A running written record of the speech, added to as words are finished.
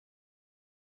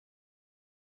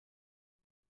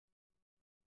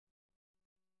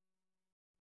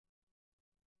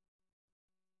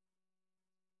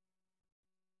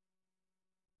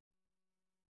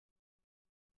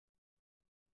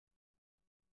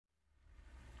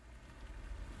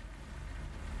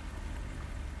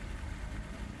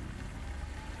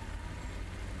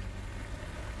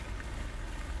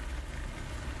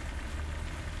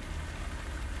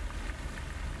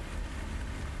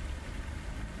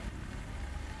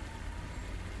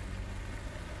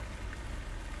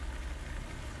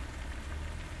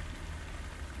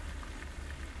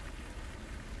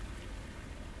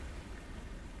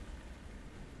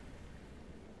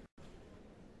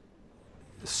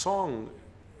song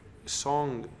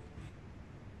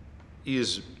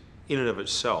is in and of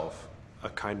itself a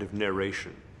kind of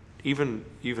narration, even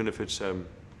if it's a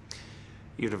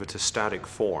static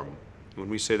form. When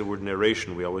we say the word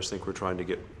narration, we always think we're trying to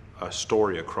get a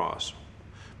story across,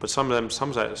 but sometimes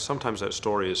that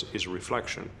story is a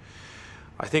reflection.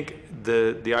 I think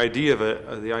the idea of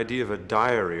a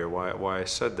diary, or why I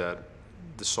said that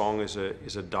the song is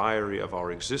a diary of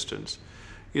our existence,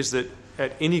 is that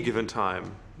at any given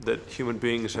time that human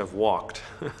beings have walked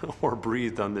or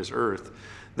breathed on this earth,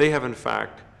 they have in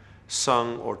fact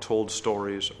sung or told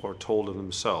stories or told of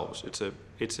themselves.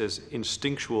 It's as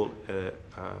instinctual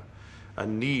a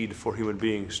need for human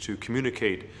beings to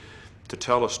communicate, to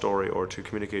tell a story, or to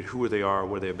communicate who they are,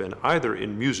 where they've been, either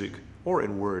in music or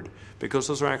in word, because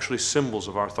those are actually symbols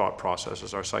of our thought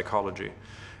processes, our psychology.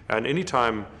 And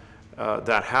anytime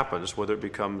that happens, whether it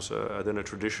becomes then a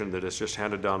tradition that is just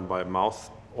handed down by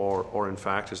mouth, or in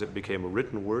fact as it became a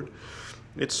written word,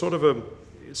 it's sort of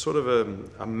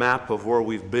a map of where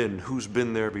we've been, who's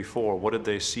been there before, what did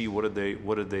they see, what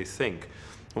did they think.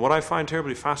 And what I find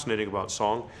terribly fascinating about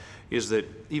song is that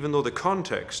even though the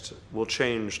context will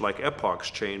change like epochs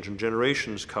change and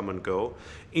generations come and go,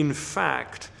 in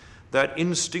fact, that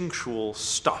instinctual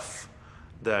stuff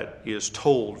that is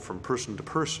told from person to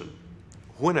person,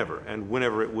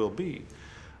 whenever it will be,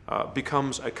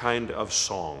 becomes a kind of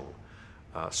song.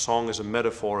 Song is a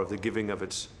metaphor of the giving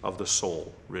of the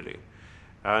soul, really.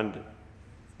 And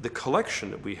the collection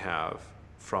that we have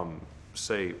from,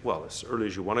 say, well, as early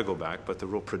as you want to go back, but the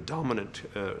real predominant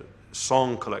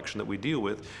song collection that we deal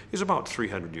with is about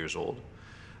 300 years old.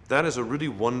 That is a really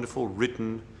wonderful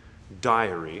written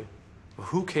diary of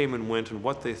who came and went and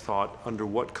what they thought under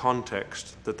what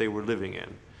context that they were living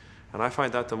in. And I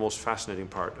find that the most fascinating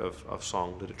part of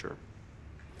song literature.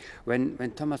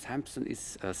 When Thomas Hampson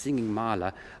is singing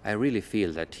Mahler, I really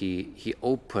feel that he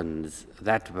opens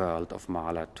that world of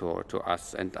Mahler to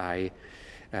us, and I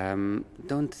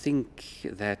don't think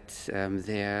that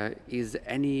there is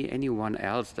anyone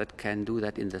else that can do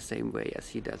that in the same way as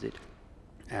he does it.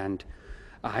 And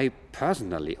I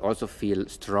personally also feel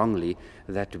strongly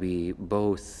that we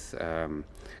both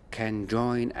can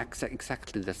join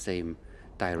exactly the same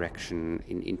direction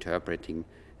in interpreting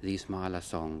these Mahler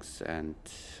songs, and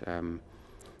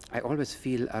I always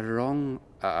feel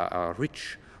a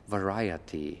rich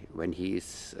variety when he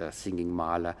is singing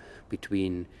Mahler,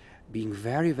 between being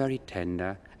very, very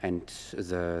tender and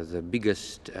the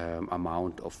biggest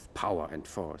amount of power and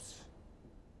force.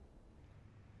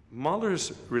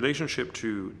 Mahler's relationship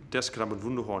to Des Knaben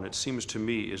Wunderhorn, it seems to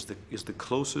me, is the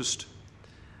closest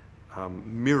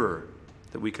mirror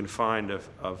that we can find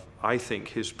of, I think,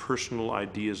 his personal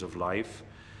ideas of life,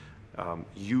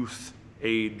 youth,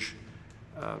 age,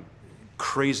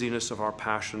 craziness of our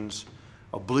passions,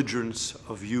 belligerence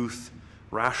of youth,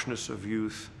 rashness of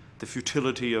youth, the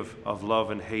futility of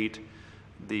love and hate,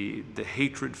 the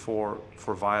hatred for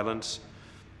violence.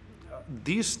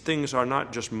 These things are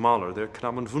not just Mahler, they're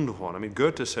Knaben Wunderhorn. I mean,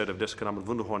 Goethe said of Des Knaben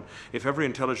Wunderhorn, if every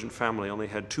intelligent family only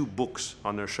had 2 books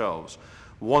on their shelves,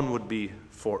 one would be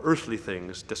for earthly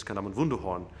things, Des Knaben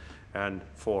Wunderhorn, and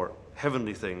for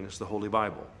heavenly things, the Holy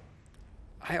Bible.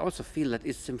 I also feel that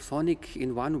it's symphonic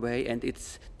in one way and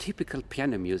it's typical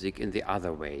piano music in the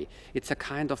other way. It's a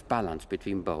kind of balance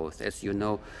between both. As you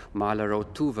know, Mahler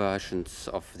wrote 2 versions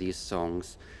of these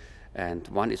songs, and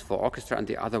one is for orchestra and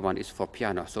the other one is for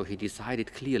piano. So he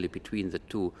decided clearly between the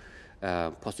 2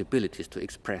 possibilities to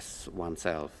express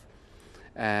oneself.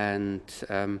 And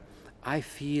I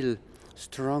feel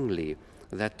strongly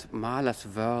that Mahler's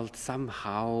world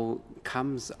somehow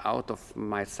comes out of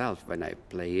myself when I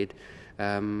play it.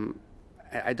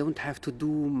 I don't have to do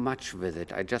much with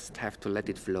it, I just have to let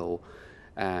it flow.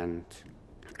 And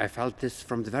I felt this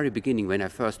from the very beginning when I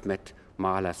first met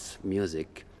Mahler's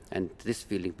music, and this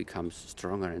feeling becomes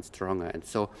stronger and stronger, and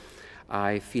so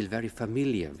I feel very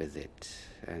familiar with it.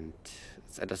 And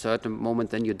at a certain moment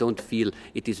then you don't feel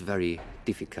it is very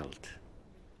difficult.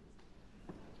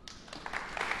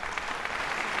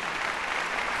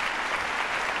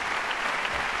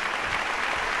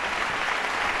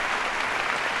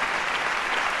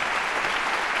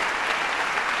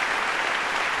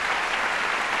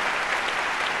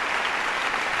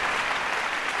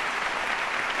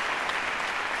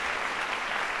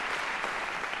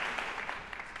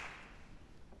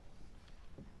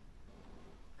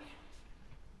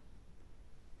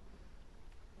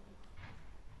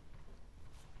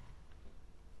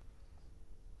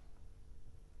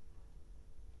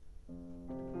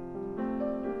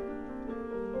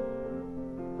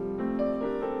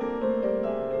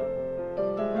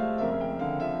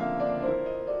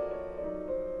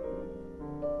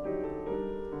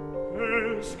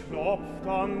 klopft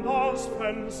an das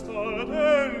Fenster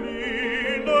der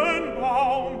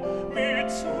Lindenbaum mit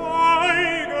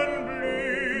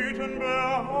Zweigenblüten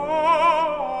behangen.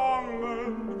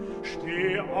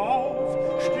 Steh auf,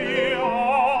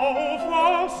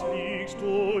 was liegst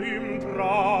du im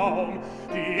Traum?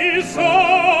 Die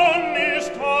Sonne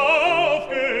ist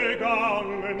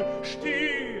aufgegangen.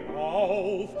 Steh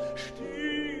auf,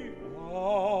 steh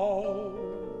auf.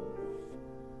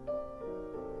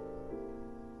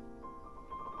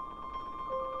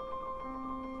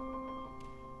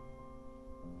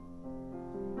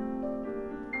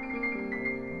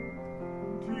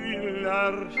 Die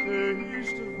Lerche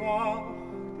ist wach,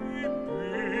 die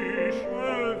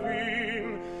Büsche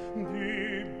wehen,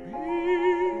 die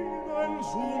Bienen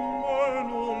summen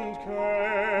und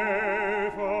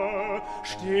Käfer.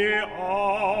 Steh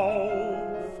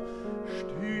auf,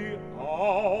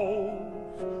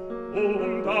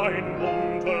 und ein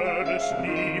munteres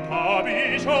Lied hab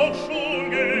ich auch schon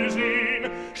gesehen.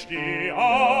 Steh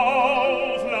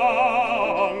auf,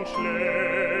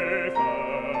 Langschläfer,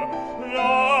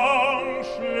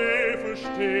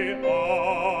 steh auf.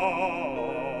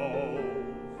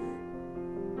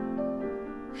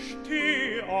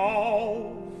 Steh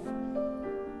auf,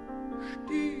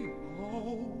 steh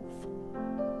auf.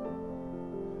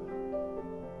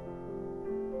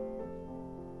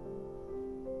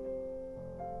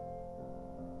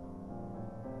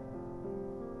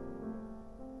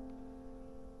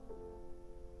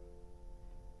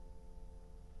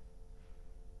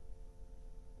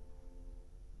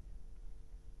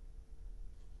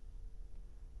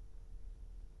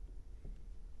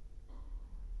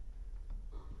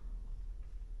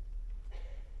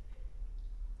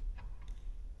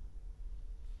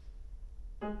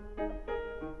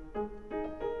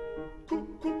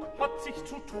 Kuckuck hat sich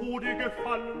zu Tode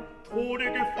gefallen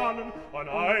an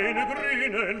eine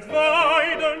grünen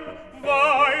Weiden.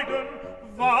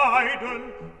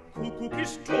 Kuckuck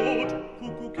ist tot,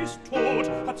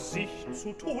 hat sich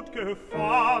zu Tod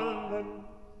gefallen.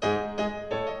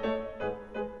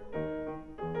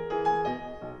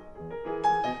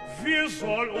 Wie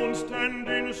soll uns denn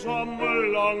den Sommer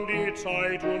lang die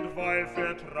Zeit und Weil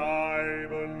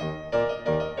vertreiben?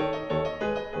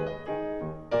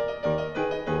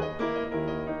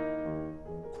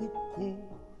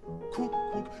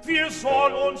 Wie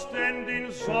soll uns denn den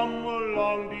Sommer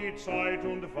lang die Zeit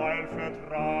und Weil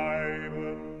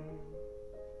vertreiben?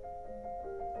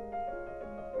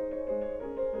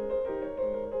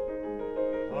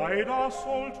 Ei, das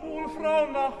soll tun, Frau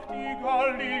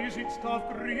Nachtigall, die sitzt auf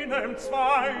grünem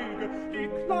Zweige, die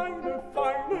kleine,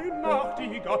 feine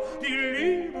Nachtigall, die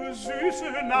liebe,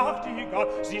 süße Nachtigall.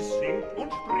 Sie singt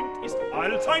und springt, ist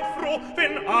allzeit froh,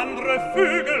 wenn andere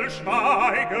Vögel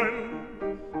schweigen.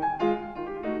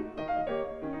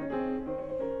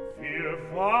 Wir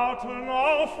warten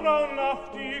auf Frau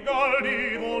Nachtigall,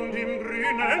 die wohnt im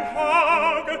grünen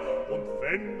Hage, und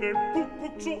wenn der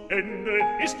Kuckuck zu Ende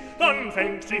ist, dann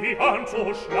fängt sie an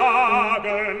zu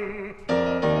schlagen.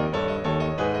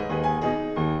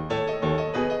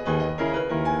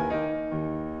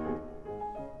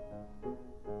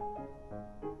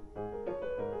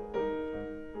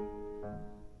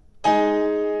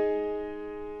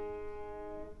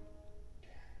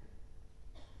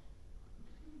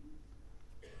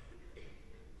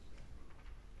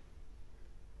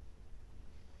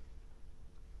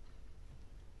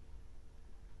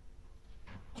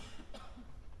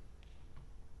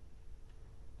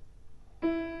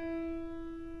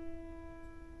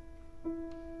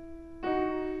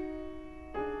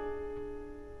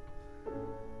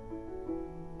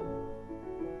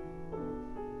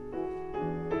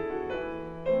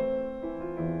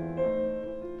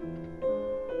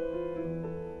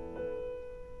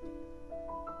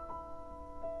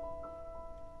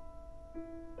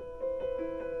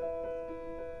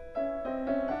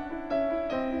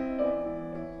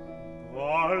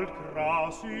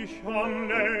 Ich am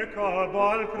Neckar,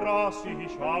 bald gras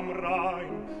ich am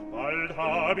Rhein, bald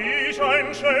hab ich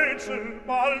ein Schätzel,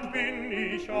 bald bin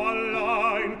ich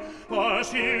allein.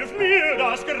 Was hilft mir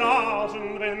das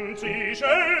Grasen, wenn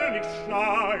sicher nichts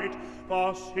schneit?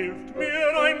 Was hilft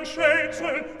mir ein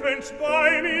Schätzel, wenn's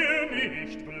bei mir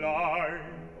nicht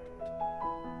bleibt?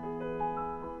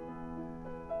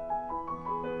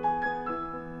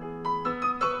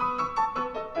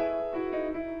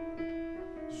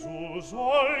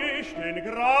 Soll ich den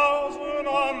Grasen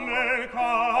am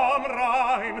Neckar am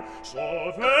Rhein, so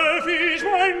wirf ich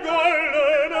mein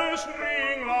goldenes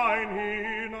Ringlein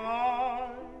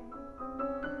hinein.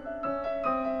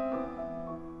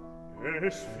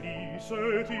 Es fließt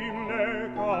fließet im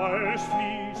Neckar, es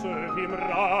fließet im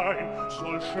Rhein,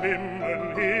 soll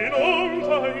schwimmen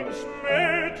hinunter ins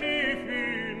Meer tief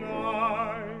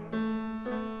hinein.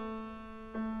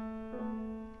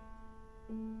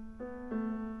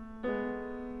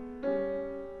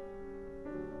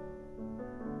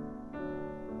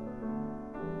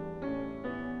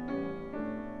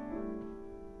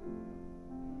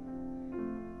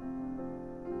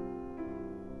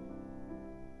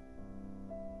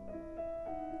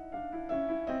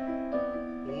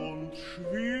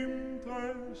 Schwimmt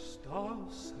es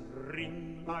das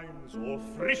Ringlein, so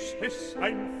frisst es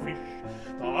ein Fisch.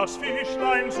 Das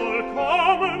Fischlein soll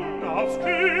kommen aufs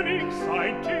König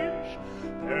sein Tisch.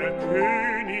 Der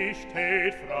König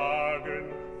tät fragen,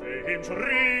 wem's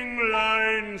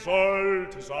Ringlein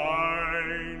sollt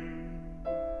sein.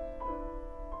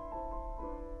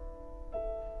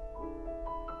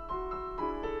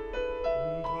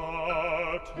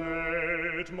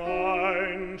 Tät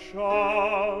mein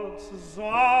Schatz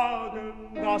sagen,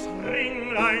 das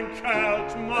Ringlein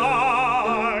kehrt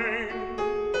mein.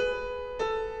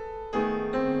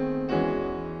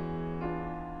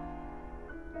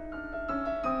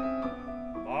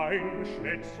 Mein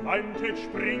Schätzlein tät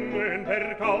springen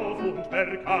bergauf und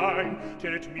bergein,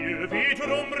 tät mir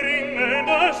wiederum ringen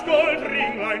das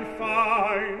Goldringlein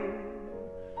fein.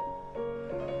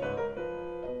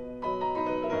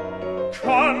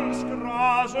 Kannst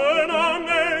grasen am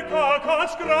Neckar,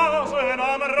 kannst grasen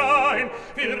am Rhein,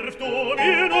 wirf du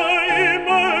mir nur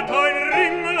immer dein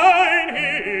Ringlein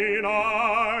hinein.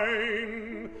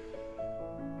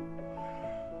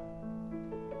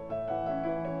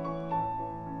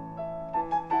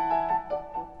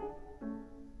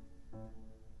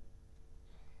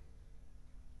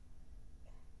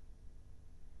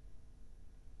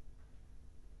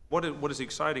 What is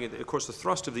exciting, of course, the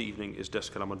thrust of the evening is Das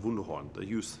Knaben Wunderhorn, the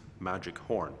youth magic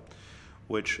horn,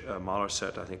 which Mahler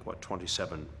set, I think,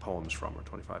 27 poems from, or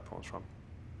 25 poems from.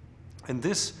 And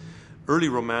this early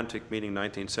romantic, meaning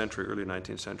 19th century, early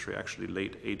 19th century, actually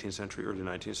late 18th century, early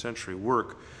 19th century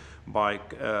work by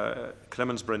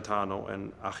Clemens Brentano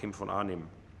and Achim von Arnim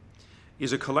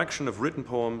is a collection of written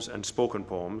poems and spoken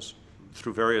poems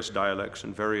through various dialects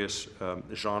and various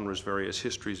genres, various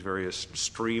histories, various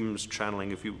streams,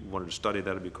 channeling. If you wanted to study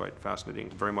that, it'd be quite fascinating,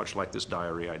 very much like this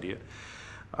diary idea.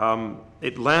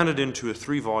 It landed into a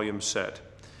 3-volume set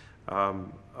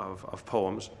of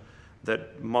poems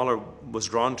that Mahler was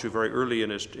drawn to very early in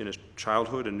his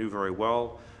childhood and knew very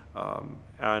well,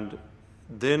 and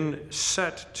then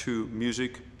set to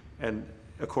music, and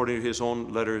according to his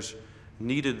own letters,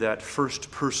 needed that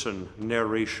first-person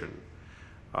narration.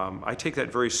 I take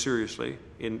that very seriously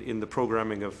in the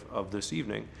programming of this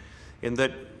evening, in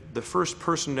that the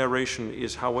first-person narration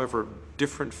is, however,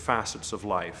 different facets of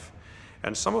life.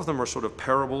 And some of them are sort of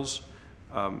parables,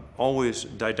 always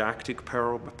didactic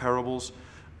parables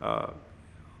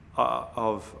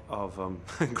of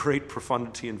great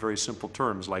profundity in very simple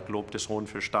terms, like Lob des hohen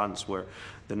Verstands, where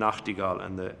the Nachtigall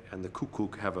and the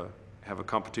Kuckuck have a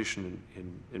competition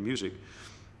in music,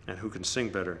 and who can sing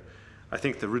better. I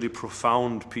think the really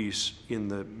profound piece in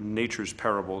the nature's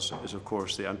parables is, of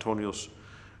course, the Antonius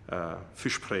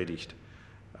Fischpredigt,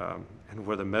 and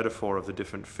where the metaphor of the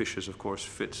different fishes, of course,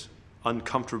 fits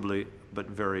uncomfortably but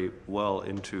very well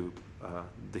into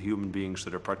the human beings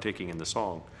that are partaking in the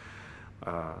song,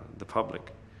 the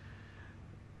public,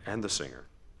 and the singer.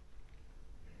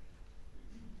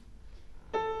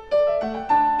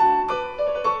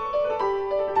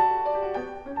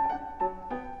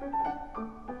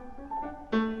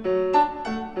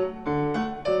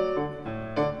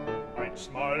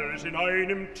 In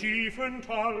einem tiefen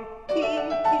Tal,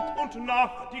 Kuckuck und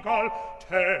Nachtigall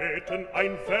täten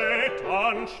ein Wett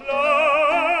anschlagen,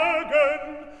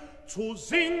 zu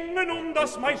singen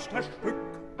das Meisterstück.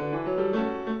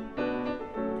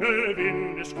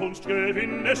 Gewinn ist Kunst,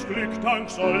 Gewinn ist Glück, Dank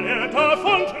soll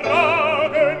davon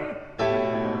tragen.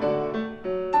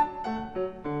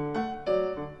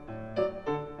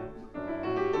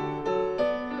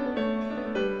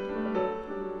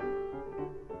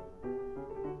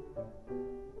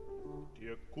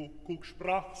 Kuckuck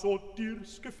sprach, so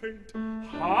dir's gefällt,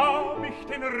 hab ich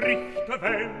den Richter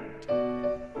wählt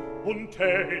und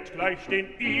tät gleich den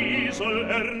Esel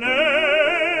ernennen,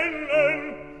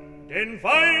 denn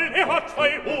weil hat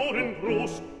 2 Ohren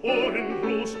groß, Ohren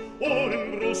groß,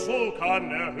 Ohren groß, so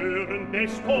kann hören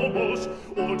des Tobos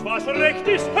und was recht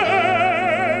ist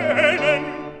kennen.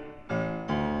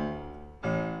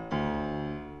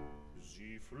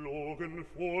 Sie flogen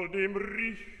vor dem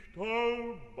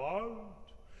Richter bald,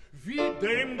 Wie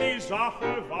dem die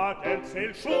Sache ward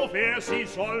erzählt, so wer sie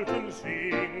sollten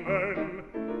singen.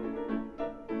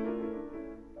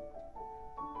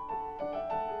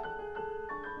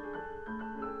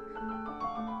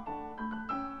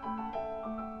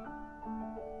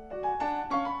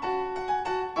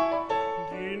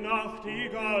 Die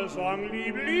Nachtigall sang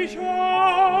lieblich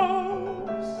aus.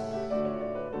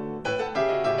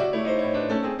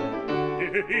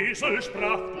 Der Esel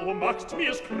sprach, du machst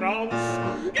mir's kraus.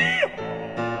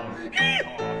 Iha,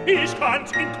 iha, ich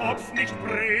kann's in Kopf nicht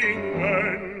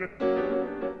bringen.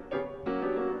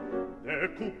 Der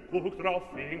Kuckuck drauf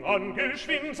fing an,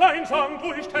 geschwind sein Sang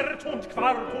durch Terz und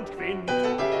Quart und Quint.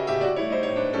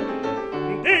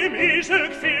 Dem Esel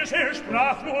gefiel's,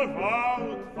 sprach nur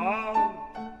Wart, Wart,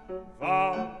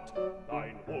 Wart.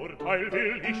 Dein Urteil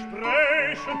will ich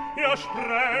sprechen, ja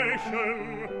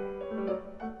sprechen.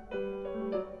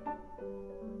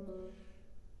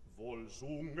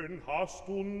 Sungen hast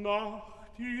du Nachtigall,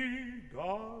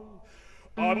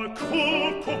 aber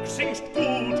Kuckuck singst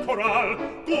gut Choral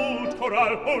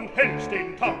und hältst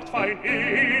den Takt fein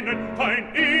innen.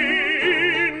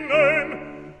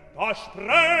 Da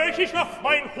sprech ich nach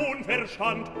mein hohen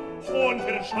Verstand, und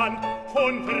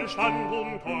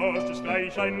hast es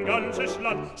gleich ein ganzes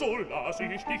Land, so lass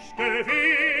ich dich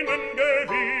gewinnen.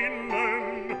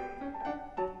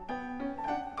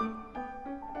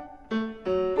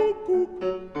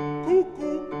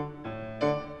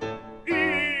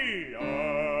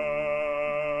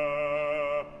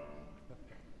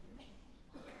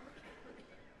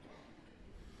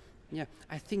 Yeah,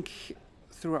 I think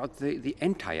throughout the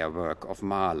entire work of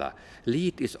Mahler,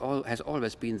 Lied has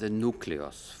always been the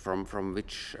nucleus from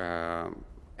which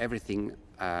everything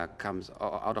comes,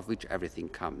 out of which everything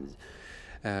comes.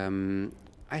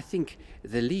 I think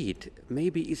the Lied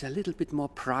maybe is a little bit more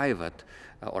private,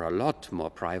 or a lot more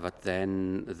private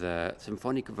than the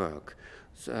symphonic work.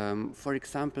 For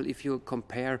example, if you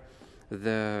compare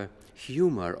the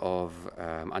humor of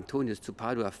Antonius zu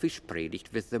Padua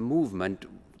Fischpredigt with the movement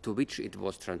to which it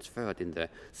was transferred in the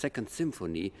Second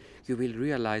Symphony, you will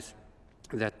realize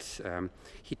that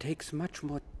he takes much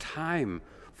more time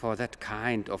for that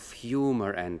kind of humor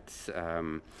and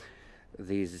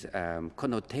these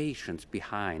connotations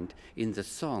behind in the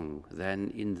song than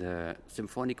in the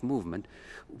symphonic movement,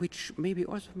 which maybe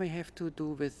also may have to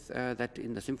do with that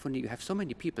in the symphony you have so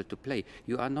many people to play.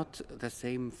 You are not the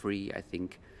same free, I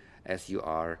think, as you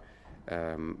are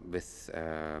with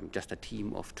just a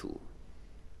team of two.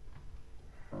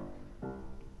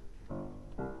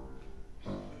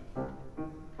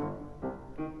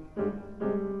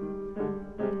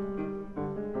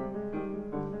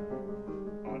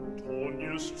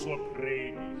 Antonius zur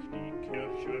Predigt, die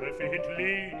Kirche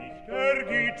entledigt,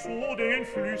 geht zu den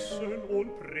Flüssen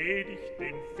und predigt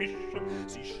den Fischen.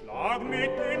 Sie schlagen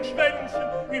mit den Schwänzen,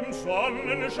 im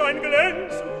Sonnenschein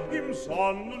glänzen, im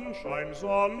Sonnenschein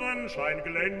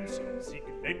glänzen, sie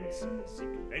glänzen, sie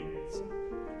glänzen,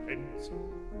 glänzen.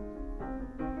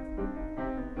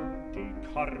 Die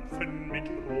Karpfen mit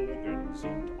Rogen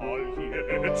sind all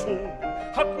hier gezogen,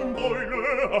 hatten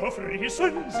Beule auf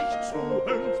Rissen, sich zu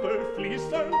Hülfe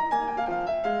fließen.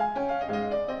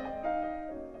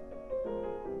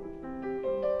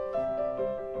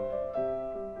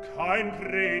 Kein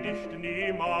predigt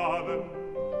niemalen,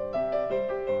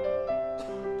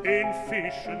 den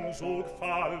Fischen so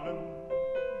gefallen.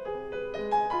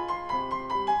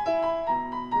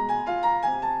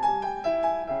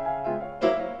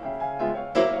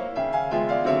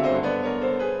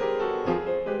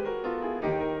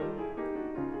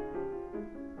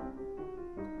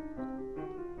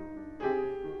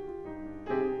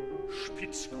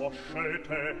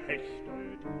 Spitzkoschelte Hechte,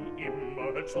 die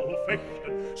immer zu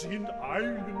fechten, sind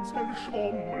eigens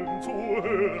entschwommen zu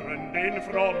hören den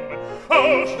Frommen.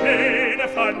 Auch jene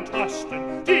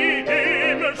Phantasten, die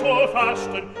immer so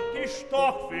fasten, die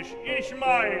Stockfisch, ich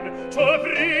meine, zur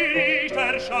Predigt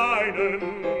erscheinen.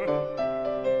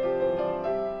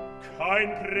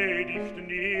 Kein predigt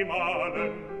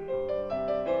niemalen,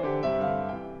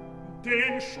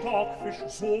 den Stockfisch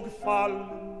so gefallen.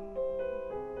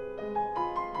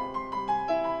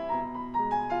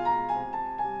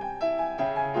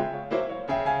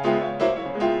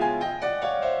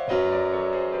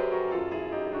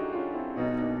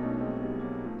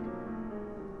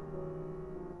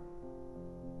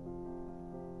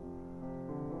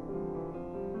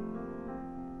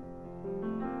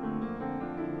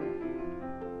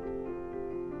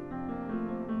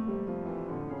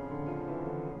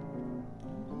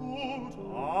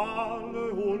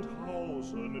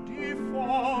 Die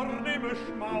vornehme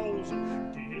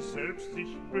Schmausen, die selbst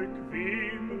sich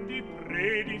bequemen, die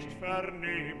Predigt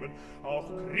vernehmen, auch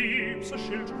Krebse,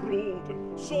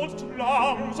 Schildkröten, sonst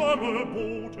langsame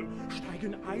Boten,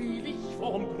 steigen eilig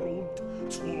vom Grund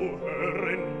zu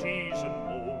hören diesen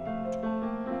Mond.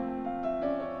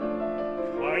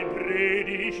 Kein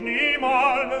Predigt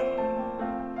niemalen,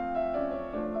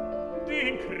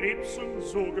 den Krebsen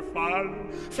so gefallen,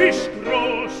 Fisch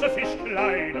große, Fisch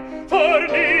kleine,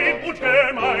 vornehm und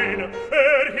gemeine,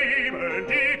 erheben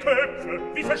die Köpfe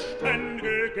wie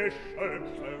verständige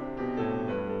Geschöpfe.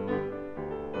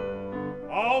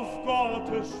 Auf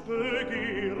Gottes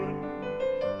Begehren,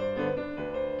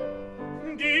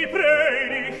 die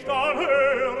Predigt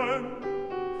anhören,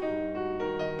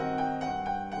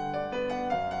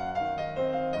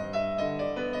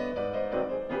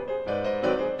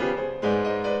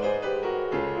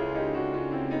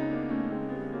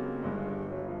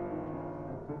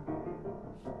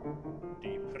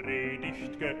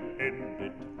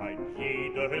 geendet, ein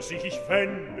jeder sich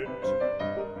wendet.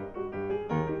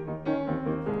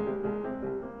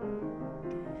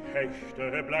 Die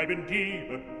Hechte bleiben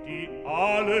Diebe, die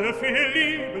alle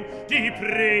verlieben. Die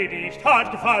Predigt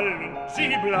hat gefallen,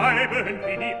 sie bleiben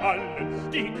wie die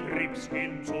allen. Die Krebs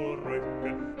gehen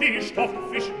zurücke, die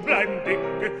Stockfischen bleiben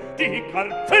dicke, die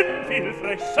Karpfen viel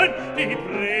fressen, die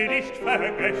Predigt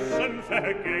vergessen,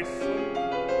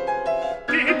 vergessen.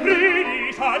 Die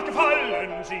Predigt hat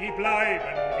gefallen, sie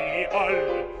bleiben wie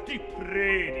alle. Die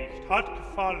Predigt hat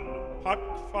gefallen, hat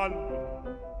gefallen.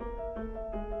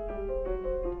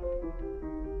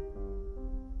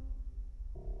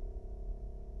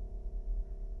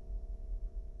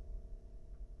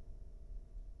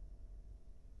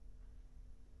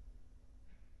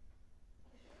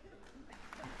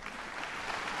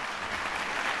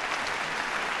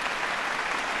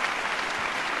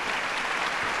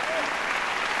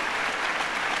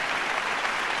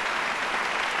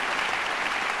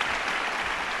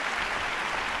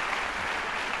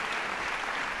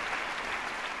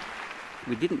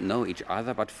 We didn't know each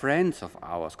other, but friends of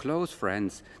ours, close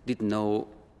friends, did know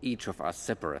each of us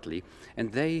separately,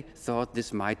 and they thought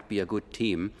this might be a good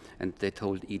team, and they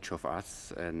told each of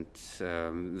us, and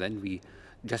then we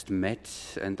just met,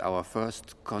 and our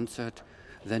first concert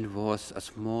then was a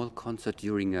small concert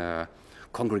during a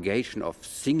congregation of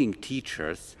singing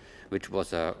teachers, which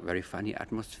was a very funny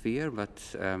atmosphere, but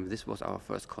this was our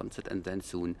first concert, and then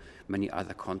soon many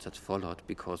other concerts followed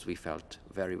because we felt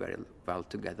very, very well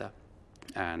together.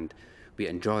 And we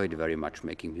enjoyed very much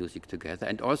making music together.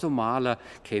 And also Mahler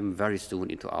came very soon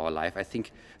into our life. I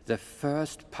think the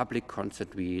first public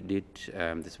concert we did,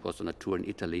 this was on a tour in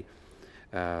Italy,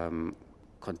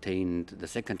 contained the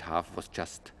second half was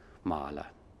just Mahler.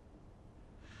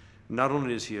 Not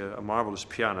only is he a marvelous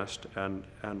pianist, and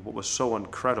what was so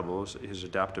incredible is his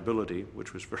adaptability,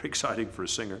 which was very exciting for a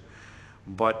singer,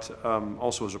 but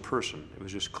also as a person. It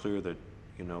was just clear that,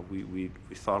 you know, we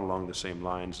thought along the same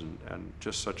lines, and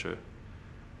just such a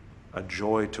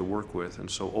joy to work with,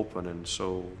 and so open and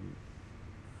so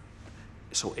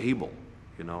able,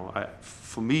 you know.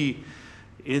 For me,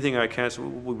 anything I can, so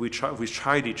we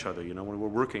tried each other, you know, when we're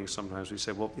working sometimes we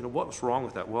say, well, you know, what was wrong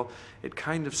with that? Well, it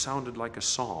kind of sounded like a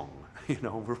song, you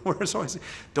know. We're always,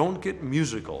 don't get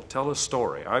musical, tell a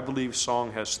story. I believe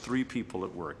song has three people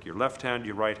at work: your left hand,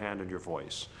 your right hand, and your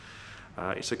voice.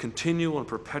 It's a continual and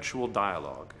perpetual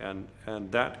dialogue, and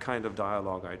that kind of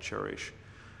dialogue I cherish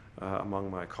among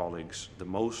my colleagues the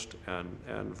most,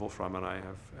 and Wolfram and I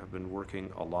have been working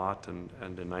a lot, and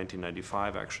in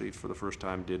 1995 actually for the first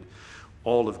time did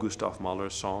all of Gustav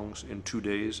Mahler's songs in 2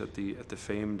 days at the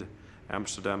famed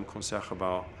Amsterdam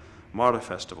Concertgebouw Mahler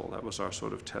Festival. That was our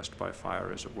sort of test by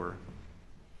fire, as it were.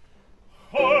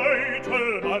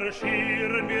 Heute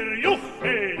marschieren wir,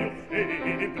 Juche, Juche,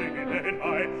 bringen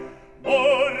ein.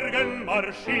 Morgen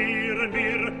marschieren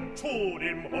wir zu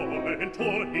dem hohen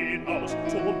Tor hinaus,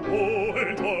 zum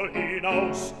hohen Tor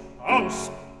hinaus,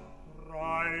 aus.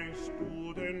 Reist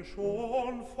du denn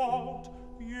schon fort,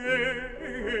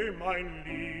 je, mein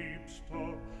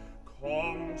Liebster,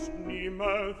 kommst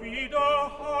nimmer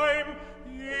wieder heim,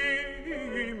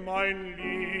 je, mein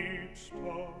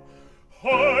Liebster.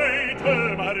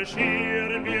 Heute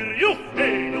marschieren wir, Juche,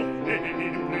 Juche,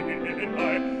 bringen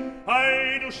ein.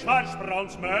 Ei, du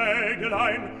schwarzbrauns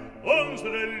Mägdelein,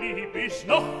 unsere Lieb ist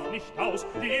noch nicht aus,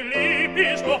 die Lieb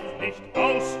ist noch nicht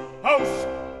aus, aus.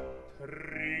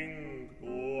 Trink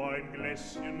du ein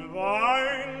Gläschen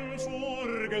Wein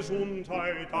zur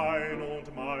Gesundheit dein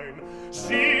und mein.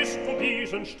 Siehst du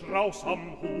diesen Strauß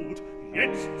am Hut,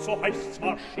 jetzt so heißt's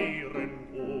marschieren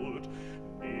gut.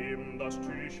 Nimm das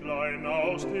Tüchlein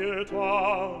aus der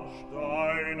Tasche,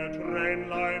 deine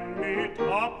Tränlein mit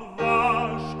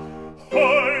Abwasch.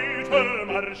 Heute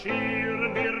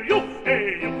marschieren wir,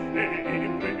 juche, juche,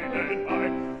 im grünen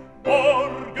Mai.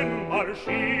 Morgen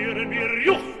marschieren wir,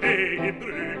 juche, im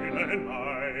grünen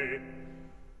Mai.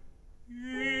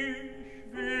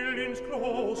 Ich will ins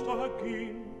Kloster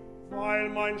gehen, weil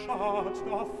mein Schatz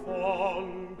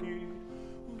davon geht.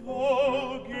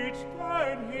 Wo geht's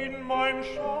denn hin, mein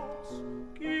Schatz?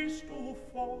 Gehst du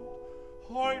fort,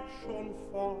 heut schon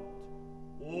fort,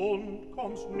 und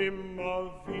kommst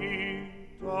nimmer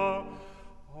wieder?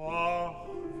 Ach,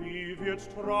 wie wird's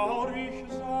traurig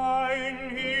sein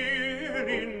hier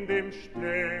in dem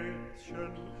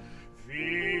Städtchen,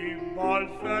 wie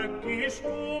bald vergisst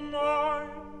du mein,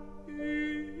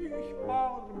 ich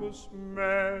armes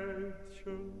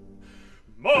Mädchen.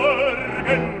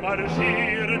 Morgen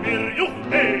marschieren wir,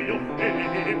 juche, juche,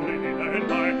 im grünen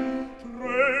Mai.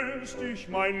 Tröst dich,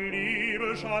 mein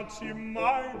lieber Schatz, im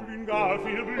Mai blühen gar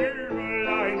viel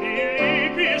Blümelein. Die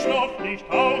Liebe ist noch nicht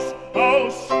aus,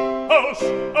 aus, aus,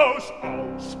 aus,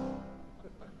 aus.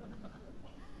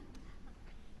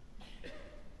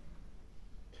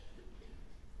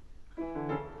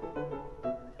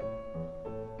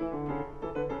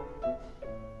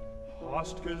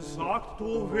 Hast gesagt,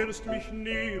 du wirst mich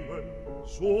nehmen,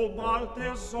 sobald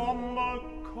der Sommer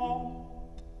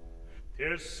kommt.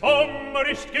 Der Sommer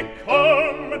ist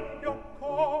gekommen, ja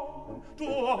komm,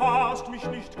 du hast mich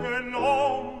nicht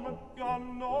genommen, ja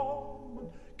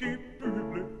genommen. Gib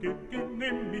Büble,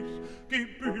 nimm mich,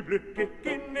 gib Büble,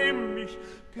 nimm mich.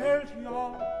 Geld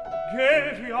ja,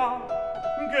 Geld ja,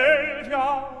 Geld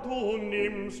ja, du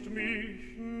nimmst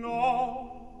mich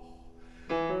noch.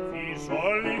 Wie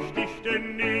soll ich dich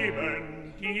denn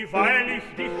nehmen, dieweil ich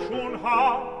dich schon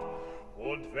hab?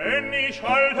 Und wenn ich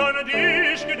halt an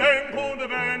dich gedenk, und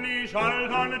wenn ich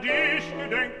halt an dich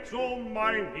gedenk, so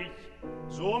mein ich,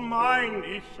 so mein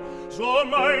ich, so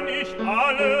mein ich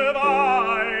alle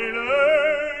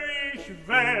Weile, ich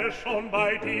wär schon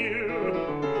bei dir.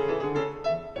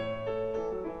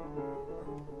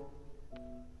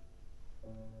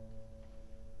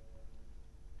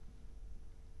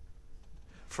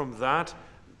 From that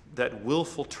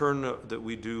willful turn that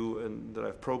we do and that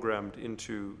I've programmed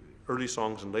into early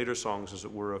songs and later songs, as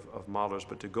it were, of Mahler's,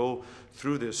 but to go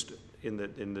through this in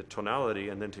the tonality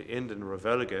and then to end in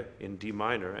Revelge in D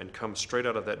minor and come straight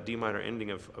out of that D minor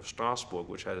ending of Strasbourg,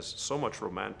 which has so much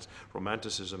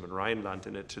romanticism and Rhineland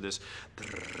in it, to this to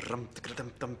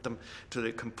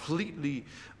the completely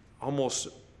almost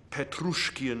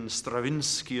Petrushkian,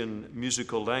 Stravinskian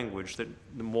musical language that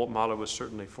Mahler was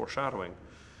certainly foreshadowing.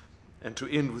 And to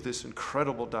end with this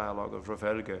incredible dialogue of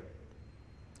Revelge,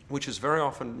 which is very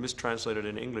often mistranslated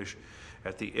in English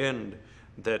at the end,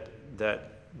 that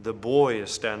the boy is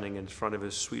standing in front of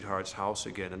his sweetheart's house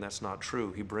again, and that's not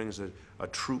true. He brings a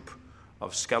troop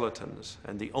of skeletons,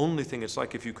 and the only thing, it's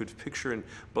like if you could picture in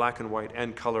black and white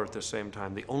and color at the same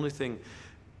time, the only thing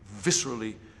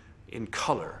viscerally in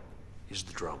color is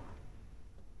the drum.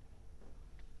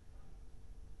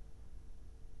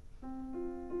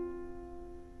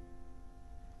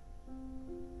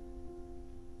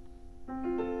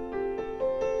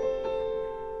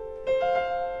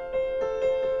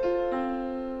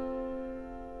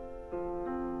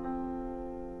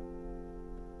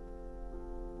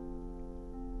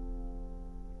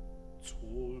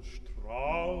 Zu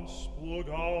Straßburg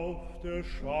auf der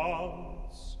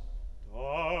Schanz,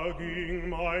 da ging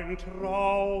mein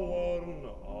Trauern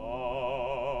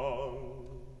an.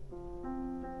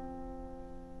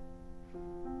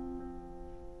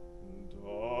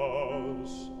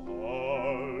 Das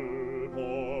Albern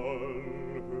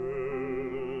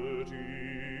hört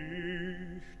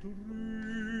ich drüben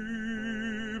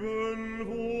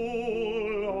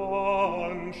wohl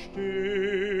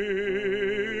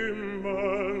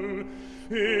anstimmen.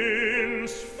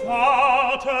 Ins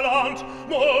Vaterland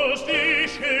muss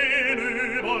ich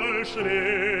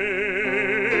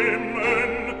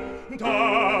hinüberschwimmen.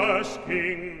 Das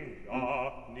ging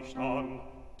ja nicht an,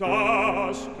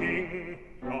 das ging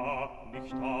ja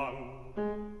nicht an.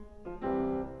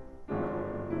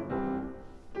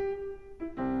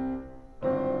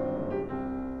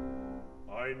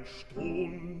 Ein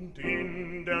Stund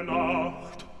in der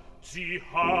Nacht, sie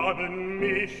haben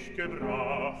mich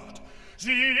gebracht.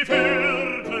 Sie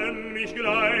führten mich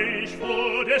gleich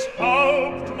vor des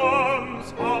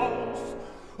Hauptmanns Haus.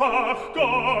 Ach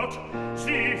Gott,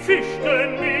 sie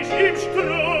fischten mich im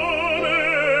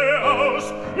Strome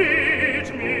aus.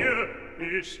 Mit mir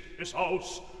ist es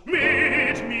aus,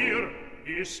 mit mir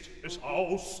ist es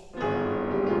aus.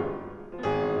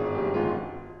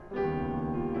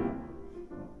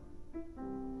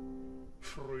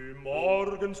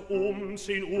 morgens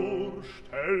 10 Uhr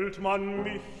stellt man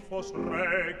mich vors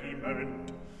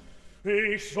Regiment.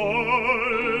 Ich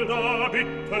soll da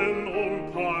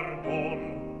bitten Pardon,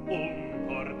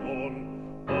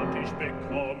 und ich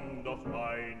bekomm doch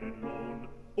meinen Lohn,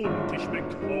 und ich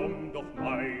bekomm doch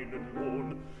meinen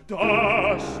Lohn.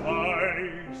 Das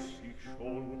weiß ich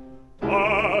schon,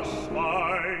 das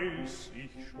weiß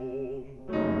ich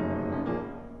schon.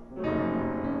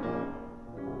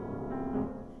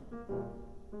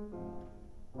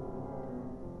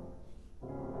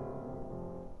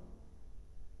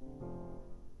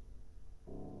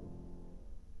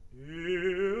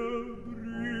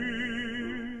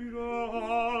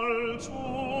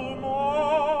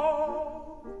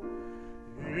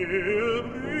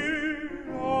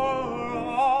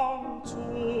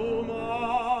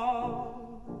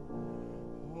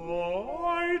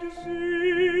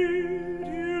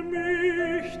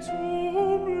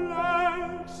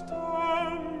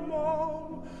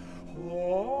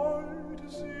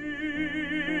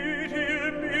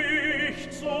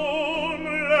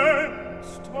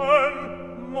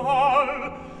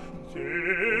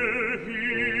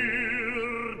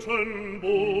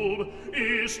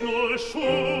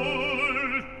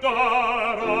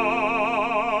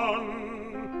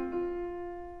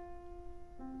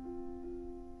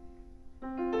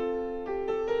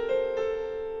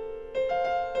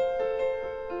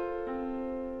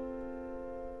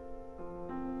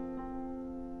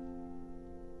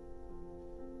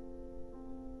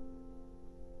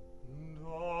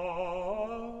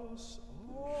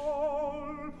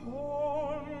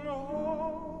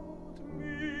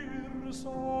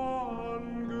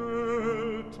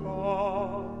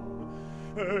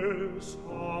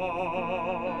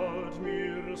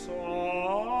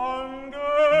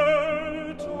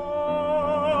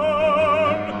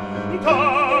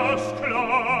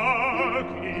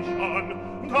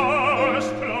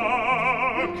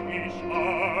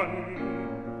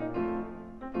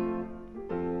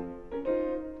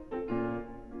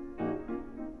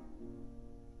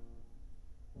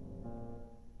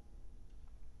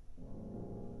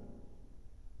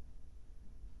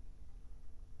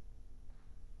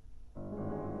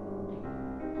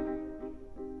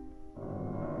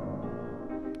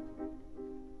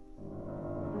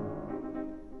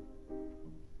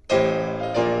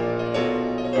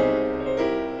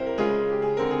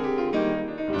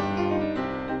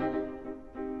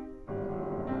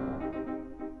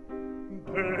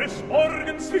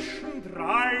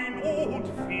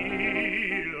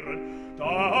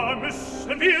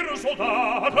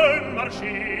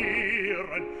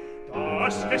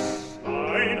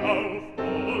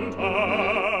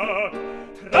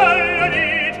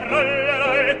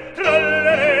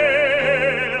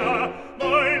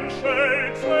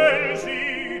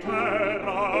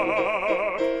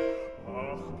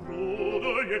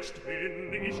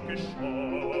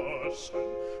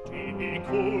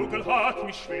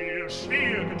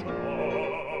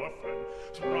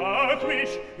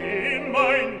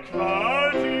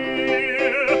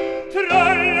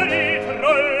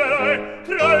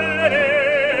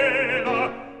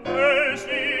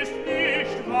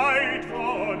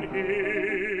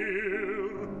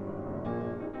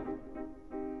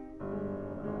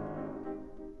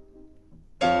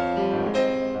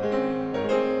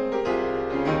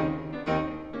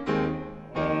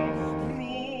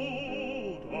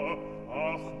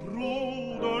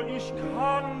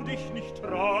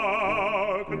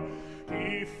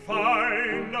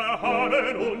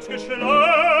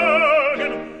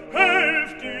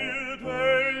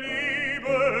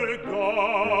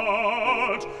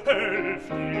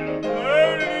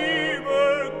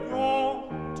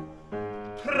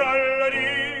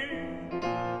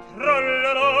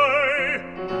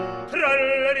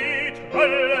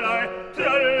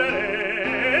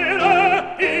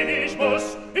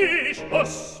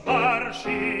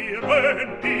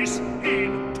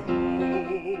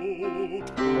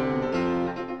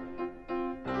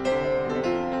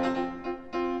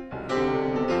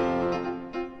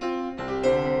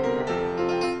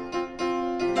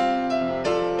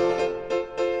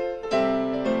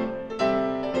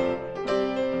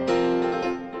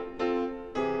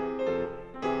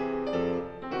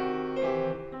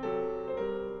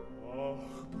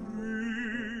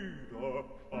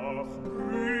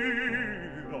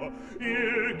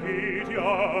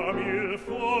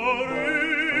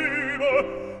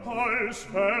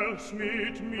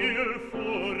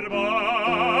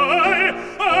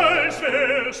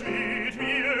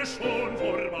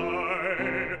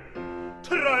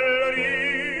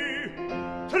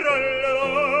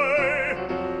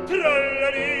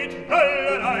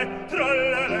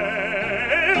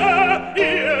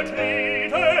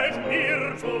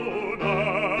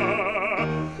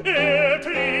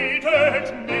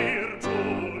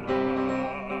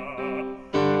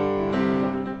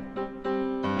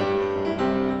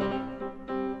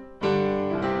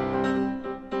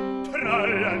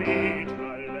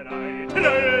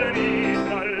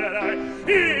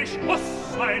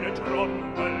 meine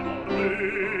Trommel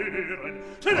rühren.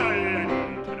 Trallali,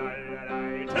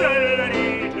 trallalei,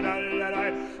 trallali, trallalei,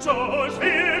 sonst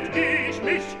werd ich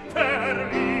mich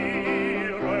verlieren.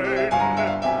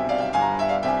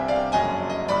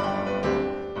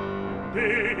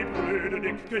 Die Brüder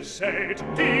dick gesät,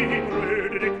 die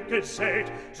Brüder dick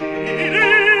gesät, sie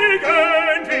liegen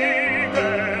wie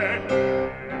gedeckt.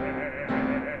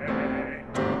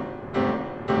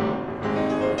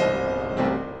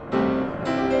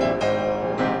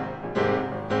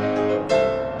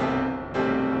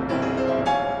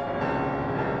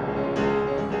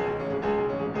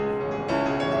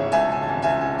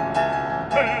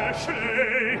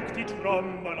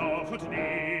 Trommel auf und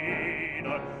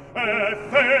nieder,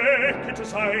 erweckt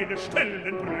seine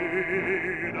stillen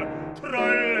Brüder.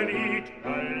 Trallali,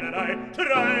 trallalei,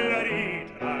 trallali,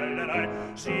 trallalei,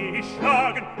 sie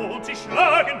schlagen und sie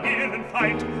schlagen ihren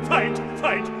Feind, Feind,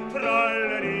 Feind.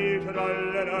 Trallali,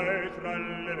 trallalei,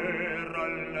 trallali,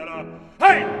 trallala.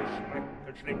 Hein,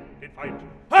 Schrecken schlägt den Feind,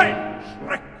 hein,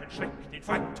 Schrecken schlägt den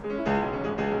Feind.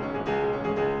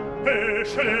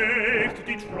 Schlägt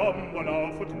die Trommel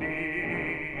auf und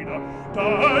nieder,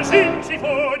 da sind sie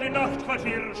vor dem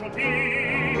Nachtquartier schon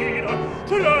wieder.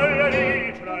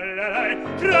 Trallali, trallalei,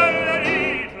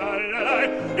 trallali, trallalei,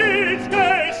 ins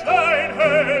Geißlein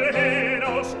hell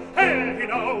hinaus, hell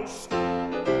hinaus.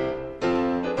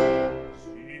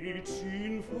 Sie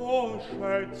ziehen vor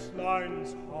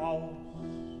Schätzleins Haus.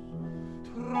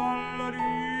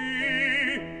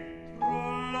 Trallali,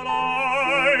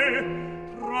 trallalei,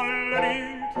 trallali,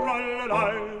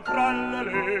 trallalei,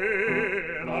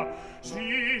 trallalera,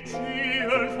 sie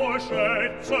ziehen vor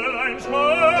Schätzeleins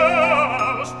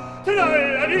Haus.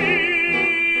 Trallali.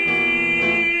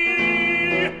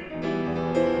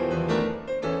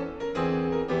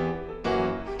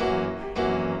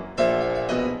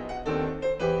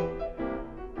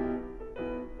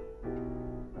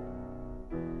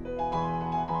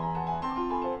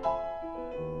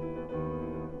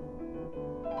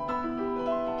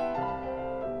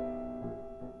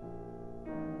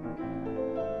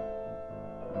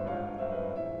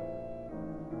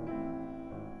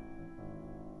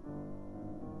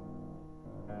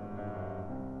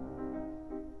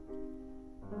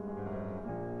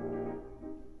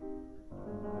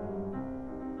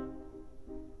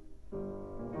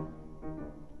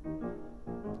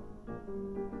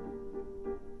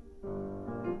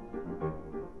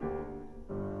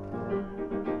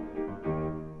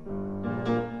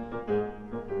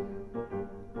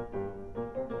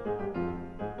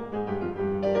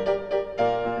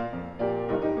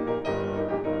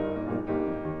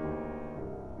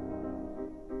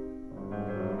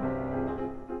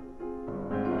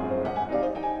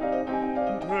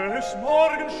 Des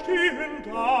Morgens stehen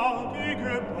da die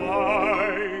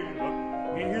Gebeine,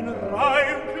 in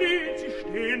Reih und Glied, sie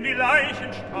stehen die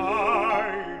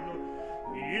Leichensteine,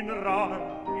 in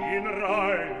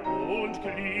Reih und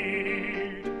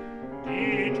Glied.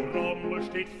 Die Trommel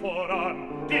steht voran,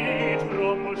 die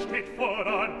Trommel steht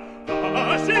voran,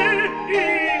 dass sie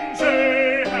ihn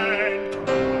sehen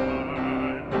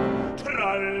kann.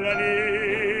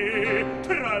 Trallali,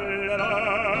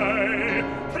 trallalei,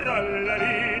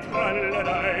 trallali,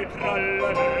 trallalei,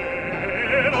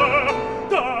 trallalera,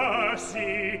 dass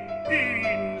sie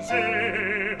ihn sehen kann.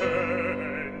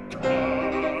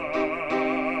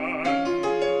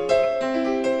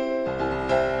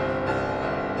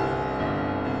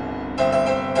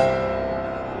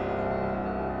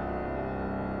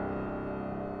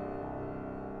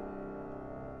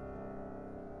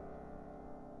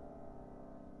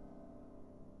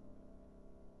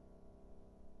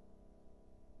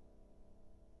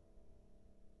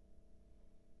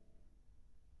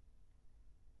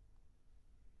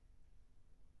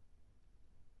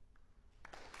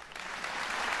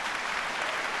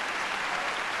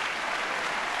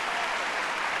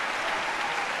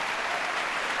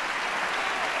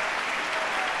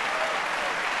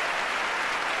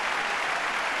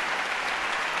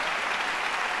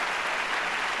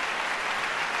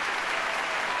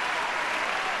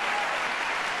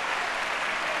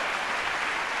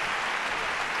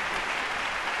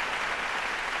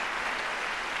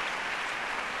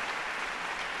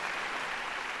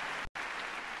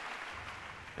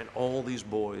 And all these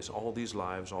boys, all these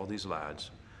lives, all these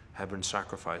lads have been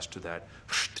sacrificed to that.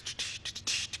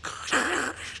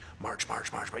 March,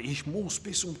 march, march. Ich muss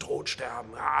bis zum Tod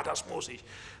sterben. Ah, das muss ich.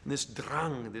 And this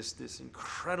drang, this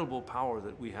incredible power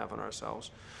that we have in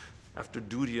ourselves after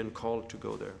duty and call to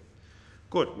go there.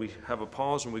 Good, we have a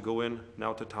pause and we go in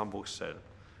now to Tambour's cell.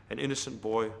 An innocent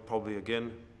boy, probably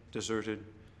again deserted,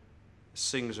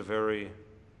 sings a very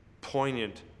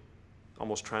poignant,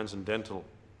 almost transcendental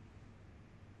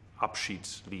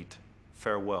Abschiedslied,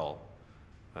 farewell,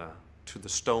 to the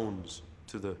stones,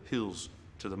 to the hills,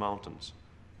 to the mountains,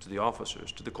 to the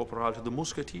officers, to the corporal, to the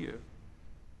musketeer.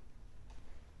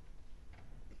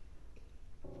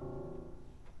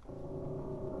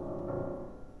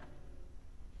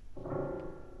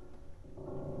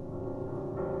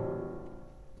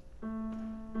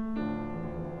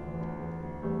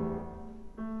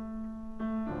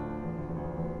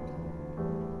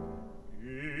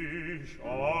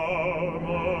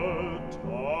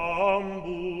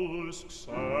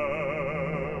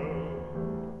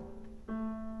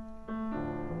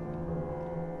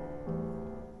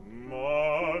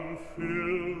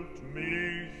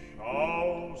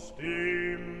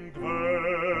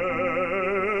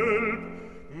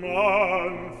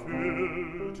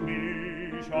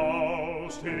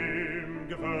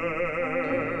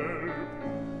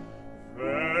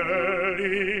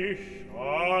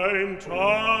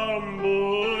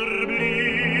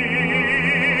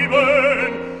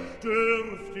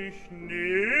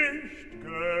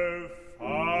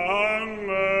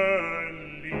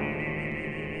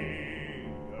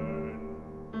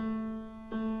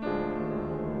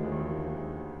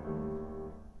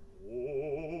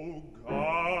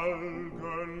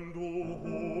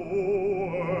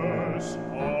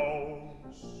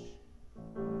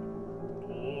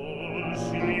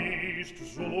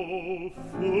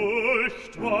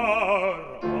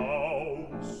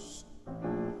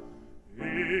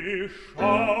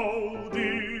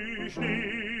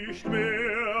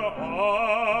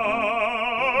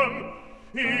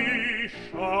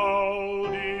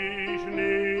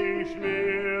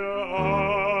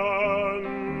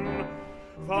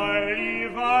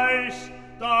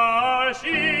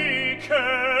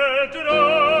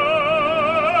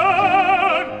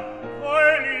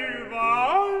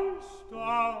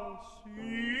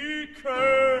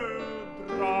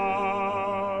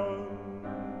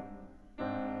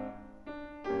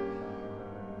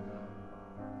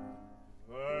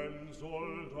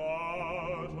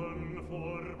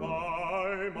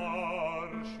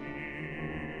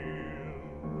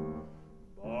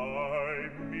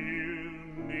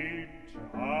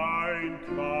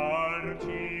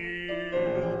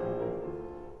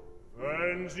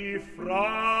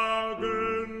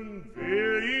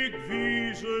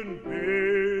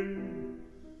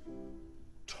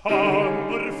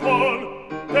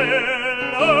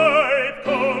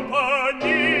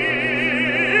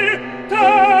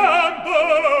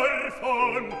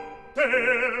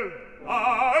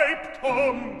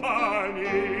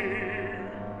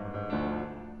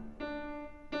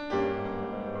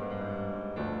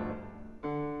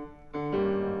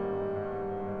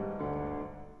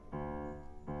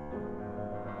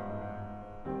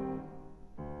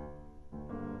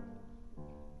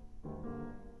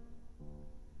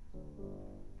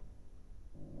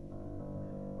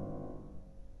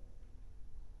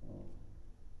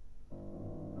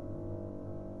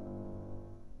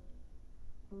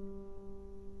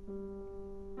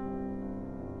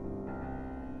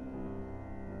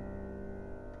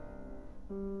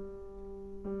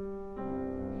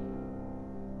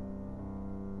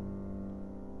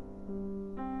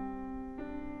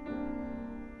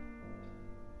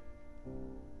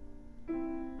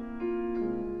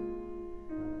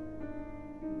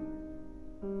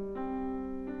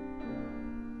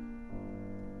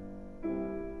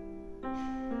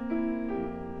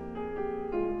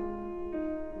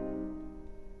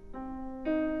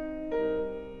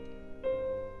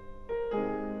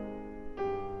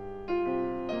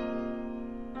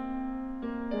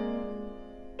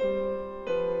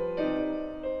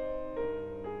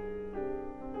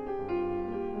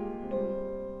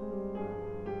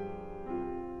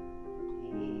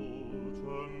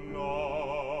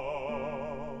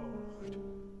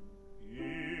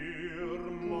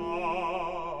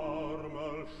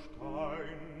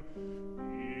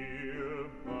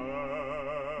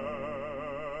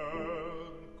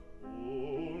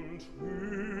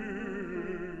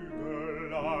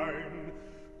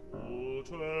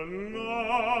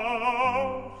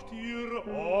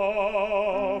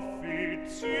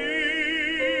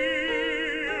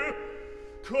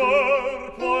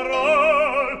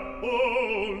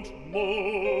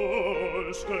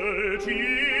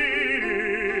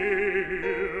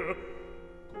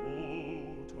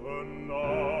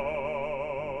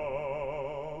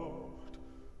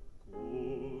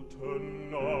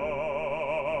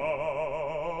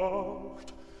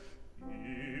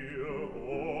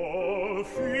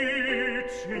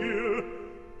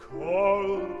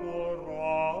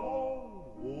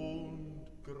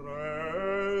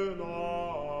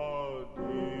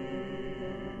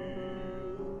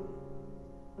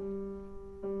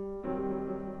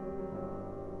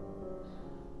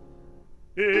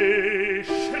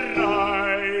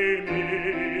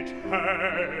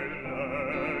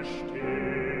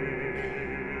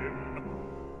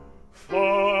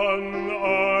 von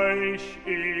euch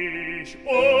ich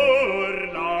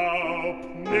Urlaub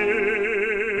nehm.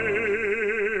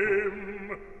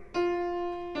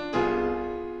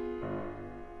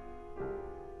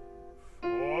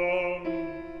 Von euch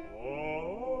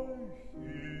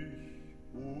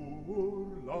ich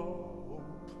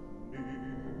Urlaub nehm.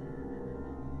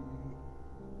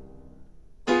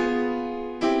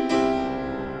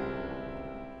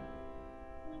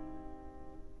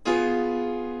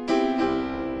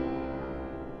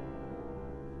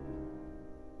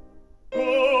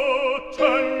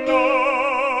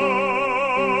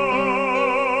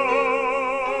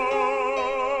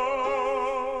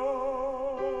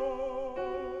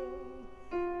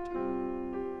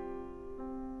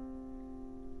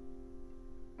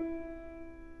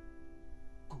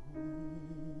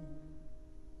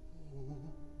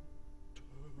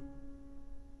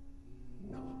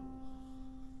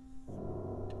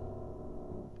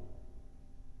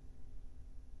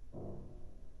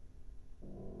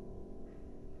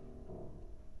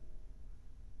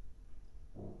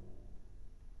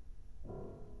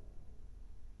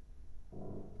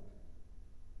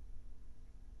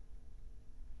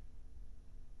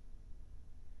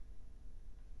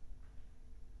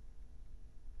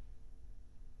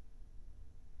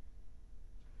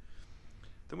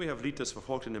 Then we have Lied des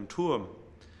Verfolgten im Turm,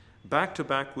 back to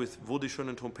back with Wo die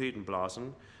schönen Trompeten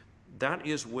blasen. That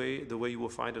is the way you will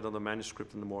find it on the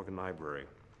manuscript in the Morgan Library.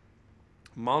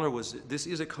 Mahler this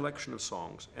is a collection of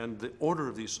songs, and the order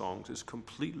of these songs is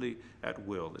completely at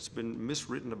will. It's been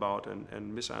miswritten about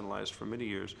and misanalyzed for many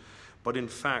years, but in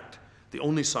fact, the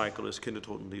only cycle is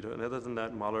Kindertotenlieder, and other than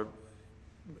that, Mahler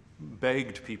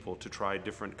begged people to try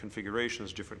different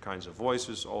configurations, different kinds of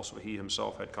voices. Also, he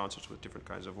himself had concerts with different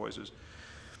kinds of voices.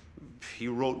 He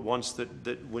wrote once that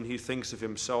when he thinks of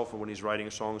himself or when he's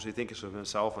writing songs, he thinks of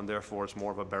himself, and therefore it's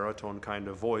more of a baritone kind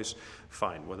of voice.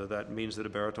 Fine, whether that means that a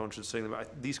baritone should sing them,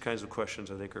 these kinds of questions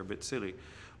I think are a bit silly.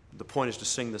 The point is to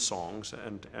sing the songs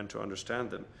and to understand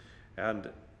them.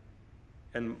 And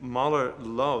Mahler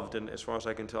loved, and as far as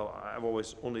I can tell, I've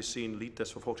always only seen Lied des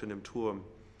Verfolgten im Turm,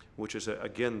 which is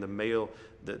again the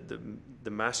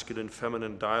masculine,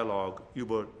 feminine dialogue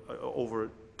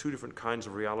over two different kinds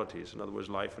of realities. In other words,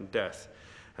 life and death.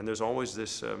 And there's always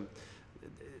this.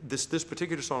 This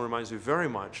particular song reminds me very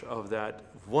much of that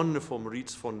wonderful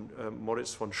Moritz von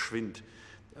Schwind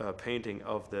painting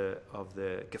of the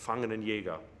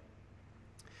Gefangenenjäger.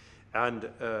 And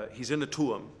he's in the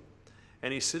Turm.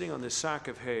 And he's sitting on this sack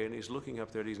of hay, and he's looking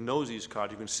up there, and he knows he's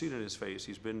caught. You can see it in his face.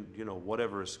 He's been,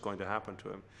 whatever is going to happen to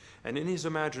him. And in his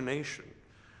imagination,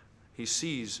 he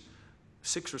sees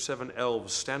 6 or 7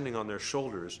 elves standing on their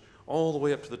shoulders all the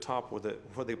way up to the top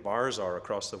where the bars are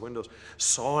across the windows,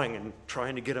 sawing and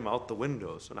trying to get him out the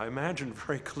windows. And I imagine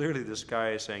very clearly this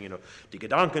guy saying, die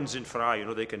Gedanken sind frei,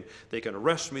 they can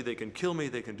arrest me, they can kill me,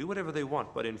 they can do whatever they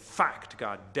want, but in fact,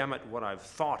 God damn it, what I've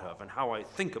thought of and how I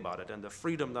think about it and the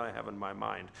freedom that I have in my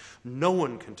mind, no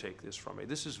one can take this from me.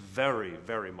 This is very,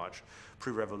 very much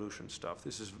pre-revolution stuff.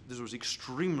 This was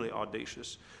extremely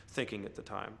audacious thinking at the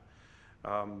time.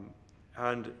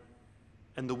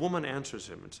 And the woman answers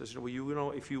him and says,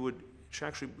 if you would,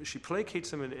 she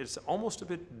placates him, and it's almost a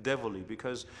bit devilly,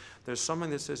 because there's something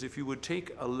that says, if you would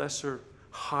take a lesser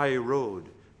high road,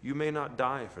 you may not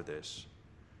die for this.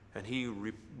 And he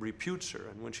reputes her.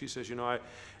 And when she says,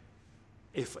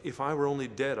 if I were only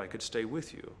dead, I could stay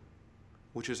with you,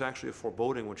 which is actually a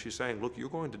foreboding when she's saying, look, you're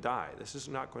going to die. This is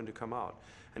not going to come out.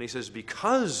 And he says,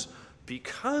 because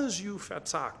you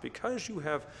verzagt, because you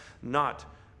have not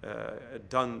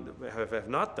have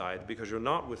not died, because you're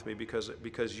not with me, because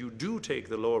you do take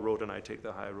the lower road and I take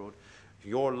the high road,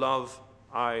 your love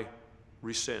I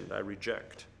rescind, I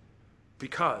reject,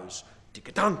 because die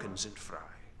Gedanken sind frei.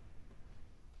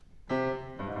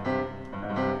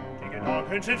 Die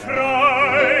Gedanken sind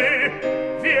frei,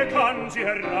 wer kann sie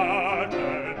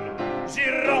erraten? Sie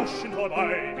rauschen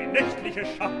vorbei wie nächtliche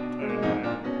Schatten.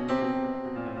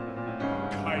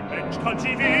 Kein Mensch kann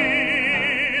sie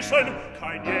wissen,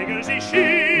 kein Jäger sie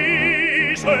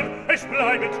schießen. Es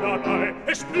bleibet dabei,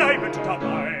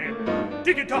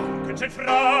 die Gedanken sind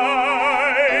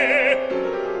frei.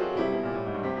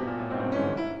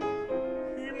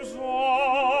 Im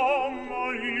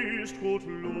Sommer ist gut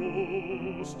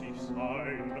lustig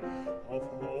sein auf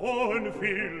hohen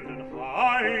wilden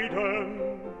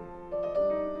Heiden.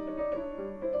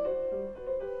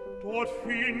 Dort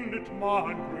findet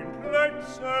man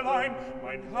Grünplätzelein,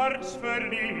 mein Herz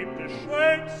verliebte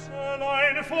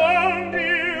Schätzelein.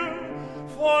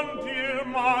 Von dir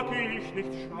mag ich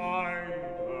nicht scheiden.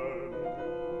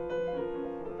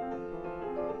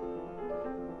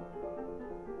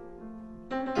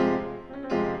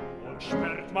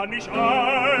 sperrt man mich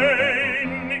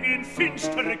ein in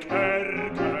finstere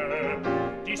Kerker.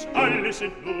 Dies alles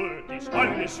sind nur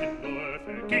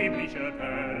vergebliche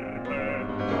Werke.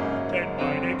 Denn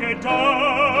meine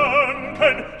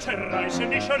Gedanken zerreißen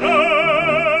die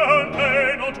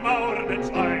Schranken und mauern es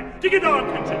ein. Die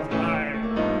Gedanken sind frei,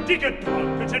 die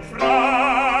Gedanken sind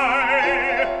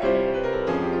frei.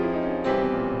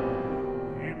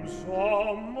 Im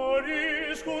Sommer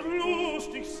ist gut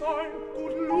lustig sein,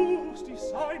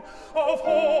 auf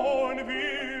hohen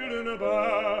wilden Bergen.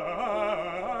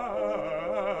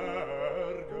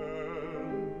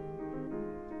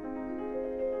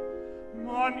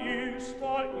 Man ist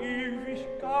da ewig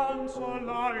ganz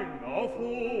allein auf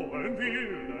hohen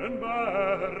wilden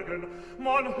Bergen.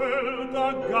 Man hört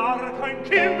da gar kein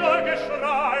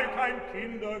Kindergeschrei,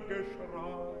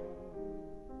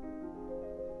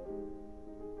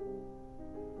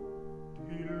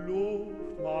 Die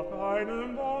Luft mag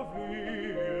einem da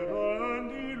wehren,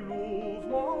 die Luft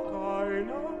mag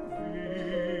einem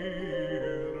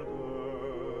wehren.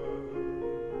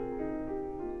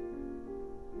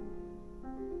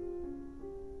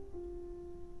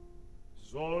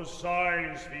 So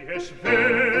sei's, wie es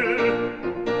will,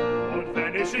 und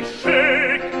wenn es sich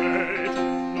schickelt,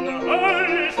 nur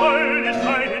alles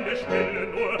sein in der Stille,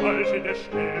 nur alles in der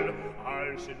Stille,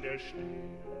 alles in der Stille.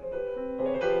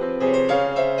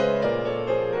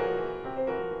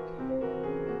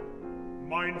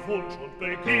 Mein Wunsch und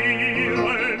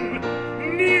Begehren,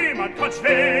 niemand kann's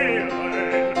wehren.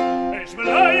 Es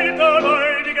bleibt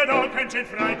dabei, die Gedanken sind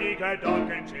frei, die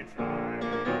Gedanken sind frei.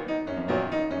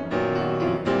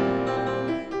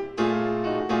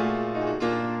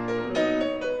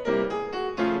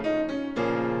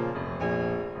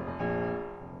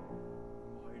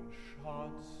 Mein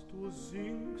Schatz, du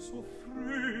singst so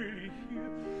fröhlich hier,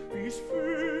 wie's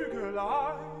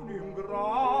Vögelein im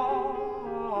Grase.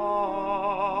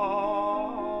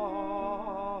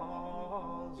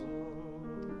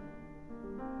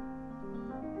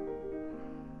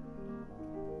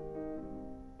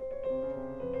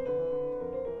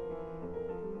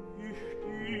 Ich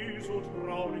steh so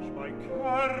traurig bei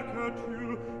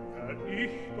Kerkertür, wär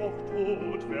ich doch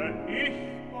tot, wär ich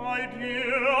bei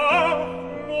dir.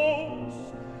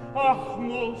 Ach,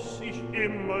 muss ich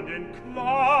immer denn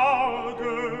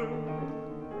klagen?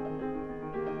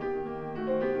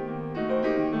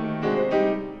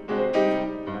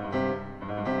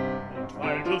 Und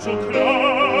weil du so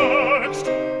klagst,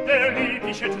 der Lied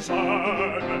ich hätte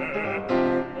sagen.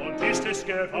 Und ist es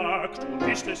gewagt,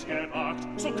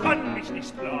 so kann mich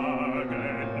nicht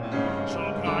klagen. So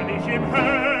kann ich im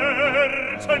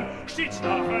Herzen stets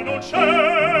lachen und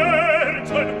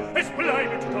scherzen. Es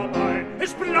bleibt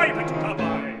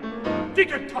dabei, die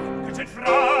Gedanken sind frei.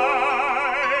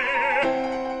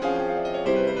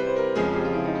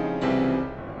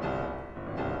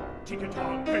 Die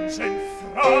Gedanken sind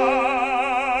frei.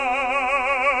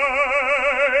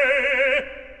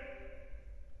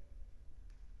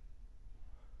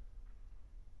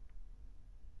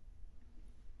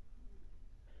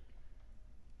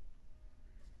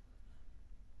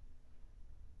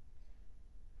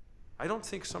 I don't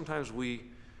think sometimes we,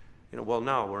 well,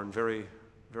 now we're in very,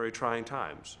 very trying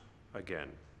times again,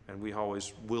 and we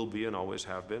always will be and always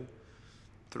have been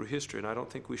through history, and I don't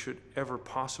think we should ever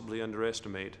possibly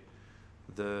underestimate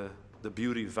the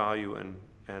beauty, value,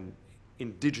 and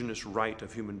indigenous right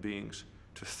of human beings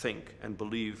to think and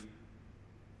believe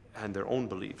and their own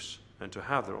beliefs, and to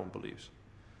have their own beliefs.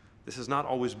 This has not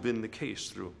always been the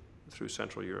case through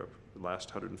Central Europe, the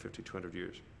last 150, 200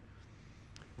 years.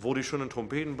 Wo die schönen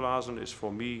Trompeten blasen is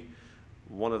for me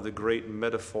one of the great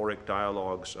metaphoric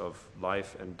dialogues of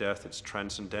life and death. It's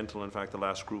transcendental. In fact, the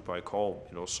last group I call,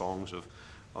 songs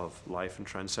of life and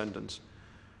transcendence.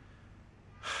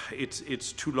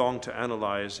 It's too long to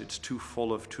analyze. It's too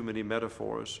full of too many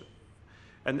metaphors.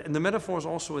 And the metaphors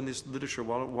also in this literature,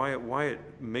 why it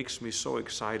makes me so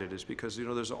excited is because,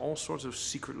 there's all sorts of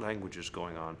secret languages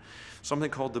going on. Something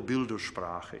called the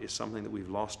Bildersprache is something that we've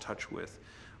lost touch with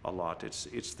a lot.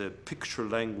 It's the picture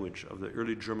language of the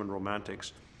early German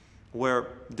Romantics, where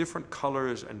different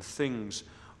colors and things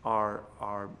are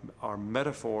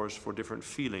metaphors for different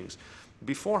feelings.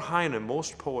 Before Heine,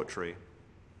 most poetry,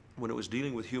 when it was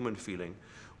dealing with human feeling,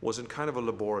 was in kind of a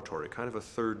laboratory, kind of a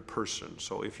third person.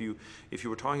 So if you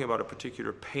were talking about a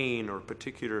particular pain or a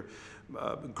particular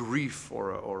grief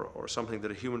or something that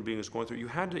a human being is going through, you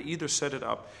had to either set it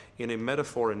up in a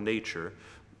metaphor in nature,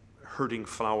 hurting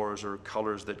flowers or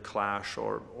colors that clash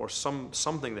or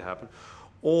something that happened,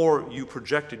 or you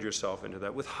projected yourself into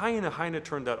that. With Heine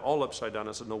turned that all upside down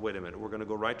and said, no, wait a minute, we're going to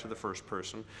go right to the first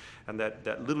person. And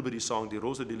that little bitty song, Die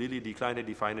Rose, die Lily, die Kleine,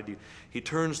 die Feine, he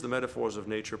turns the metaphors of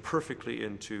nature perfectly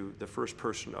into the first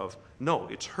person of, no,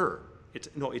 it's her.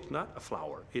 No, it's not a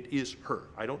flower. It is her.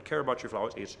 I don't care about your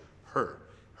flowers. It's her.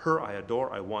 Her I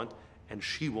adore, I want, and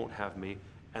she won't have me,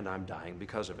 and I'm dying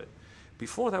because of it.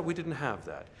 Before that, we didn't have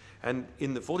that. And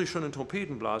in the Wo die schönen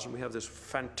Trompeten blasen, we have this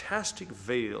fantastic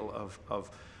veil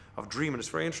of dream. And it's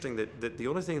very interesting that the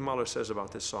only thing Mahler says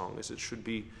about this song is it should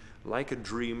be like a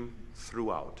dream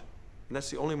throughout. And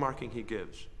that's the only marking he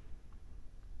gives.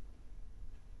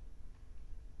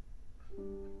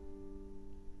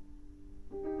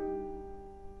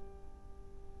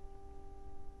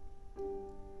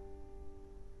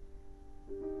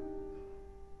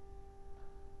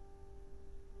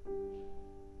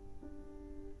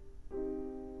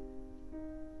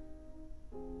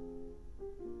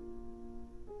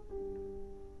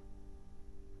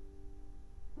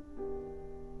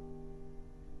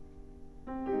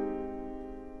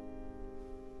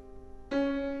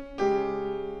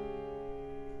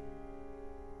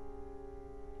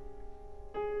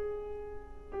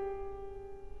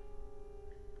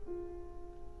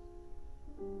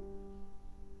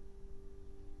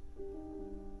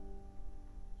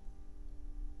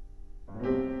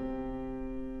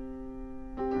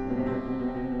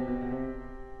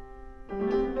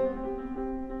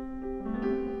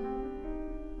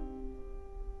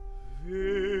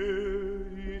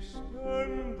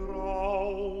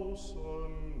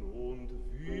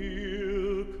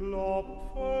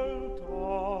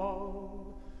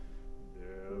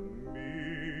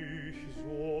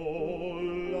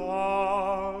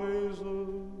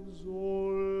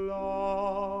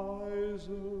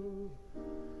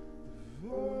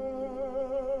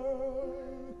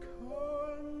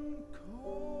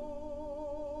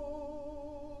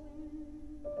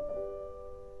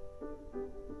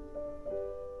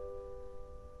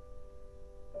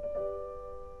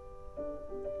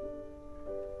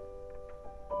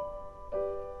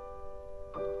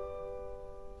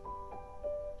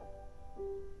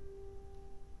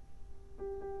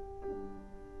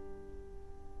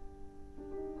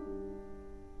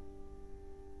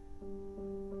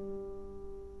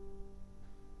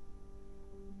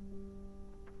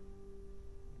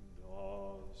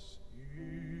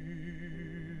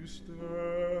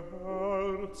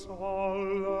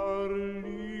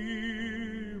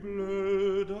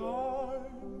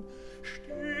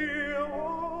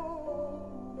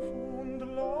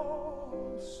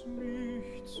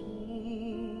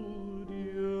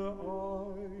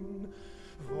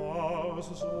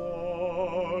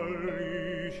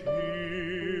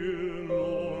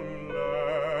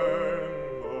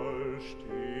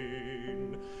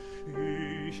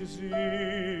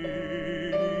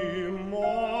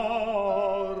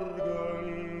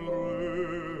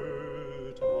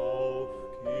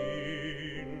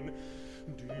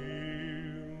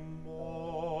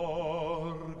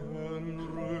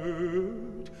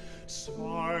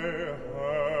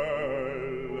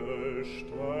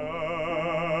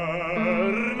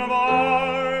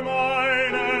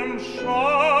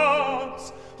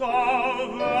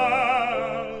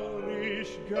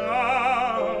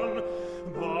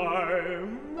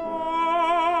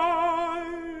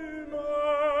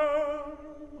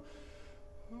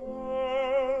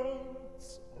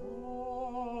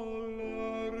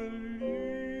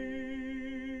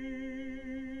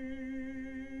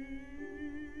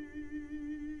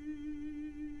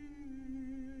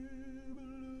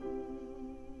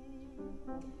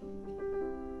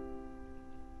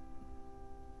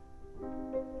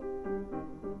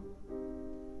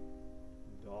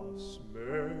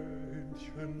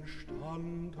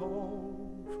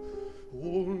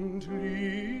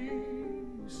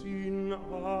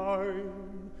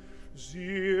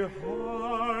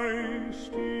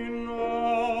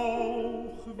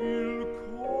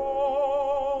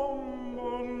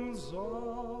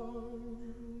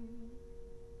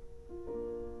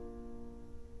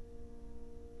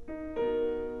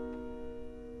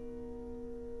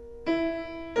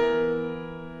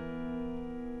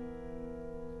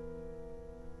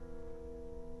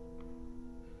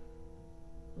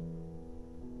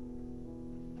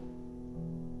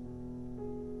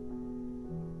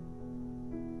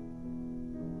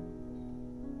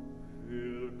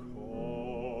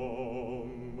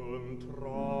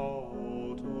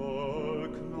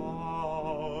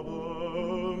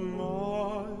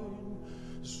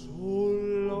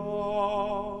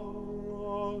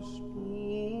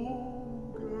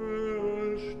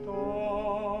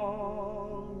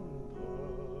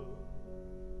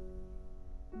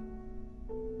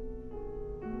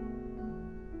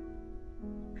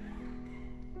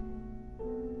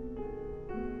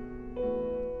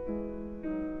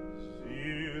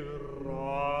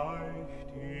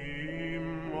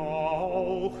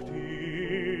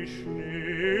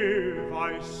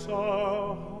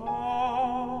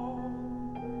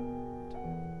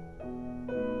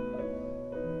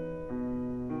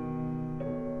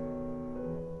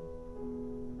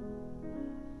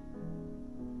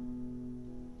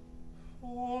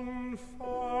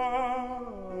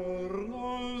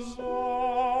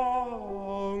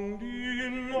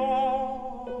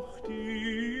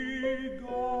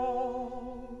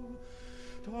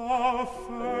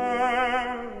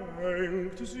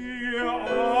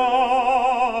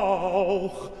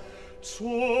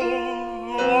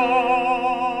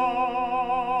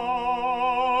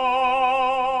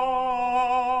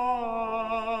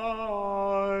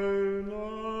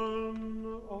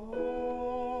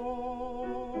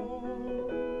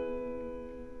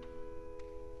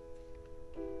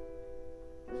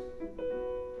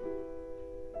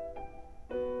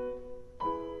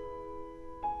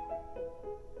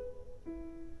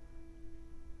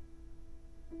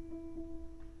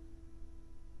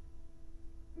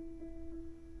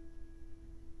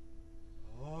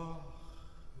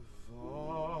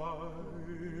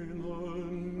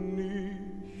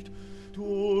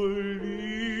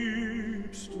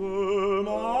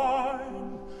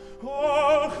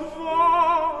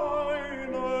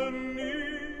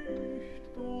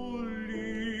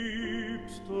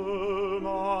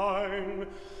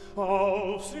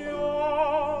 aufs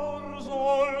Jahr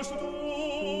sollst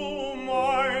du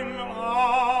mein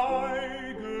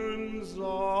eigen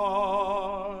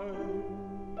sein.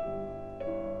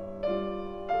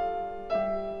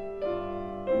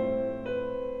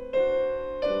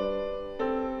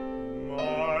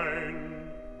 Mein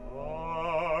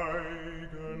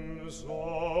eigen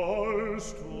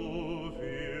sollst du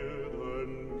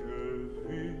werden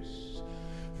gewiss,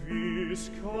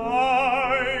 wie's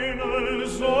keine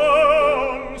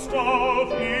sonst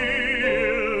auf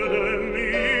Erden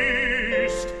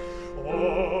ist.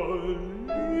 Oh,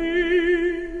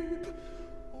 lieb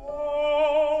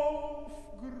auf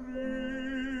grüner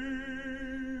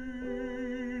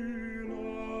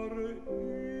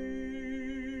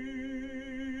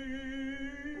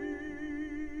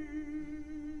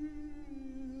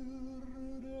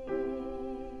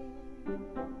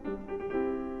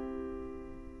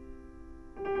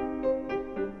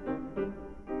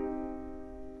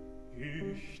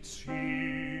Ich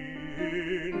zieh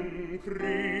in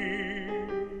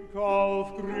Krieg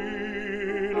auf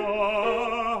grüner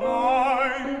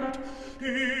Heid,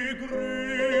 die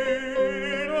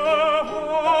grüne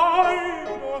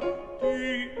Heide,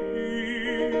 die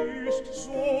ist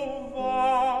so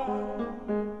weit.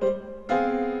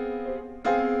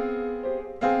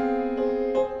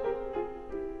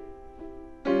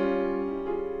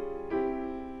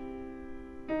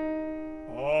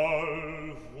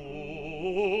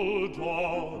 Allwo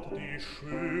dort die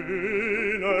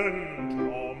schönen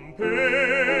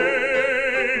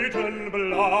Trompeten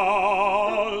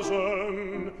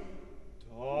blasen,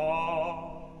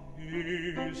 da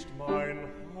ist mein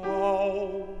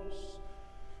Haus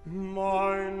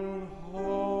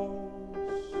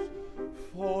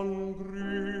von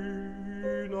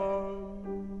grünem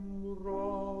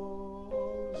Rasen.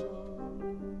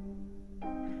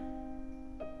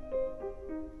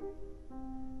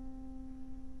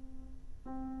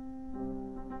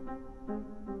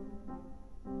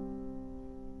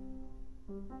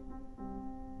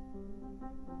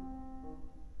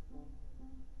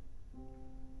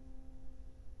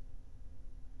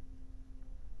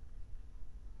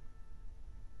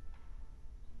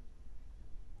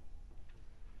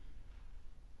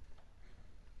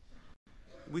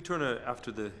 We turn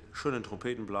after the schönen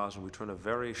Trompetenblasen, we turn a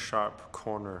very sharp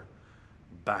corner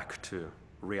back to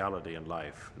reality and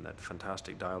life, and that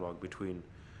fantastic dialogue between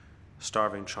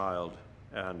starving child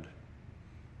and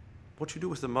what you do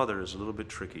with the mother is a little bit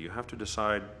tricky. You have to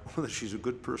decide whether she's a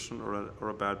good person or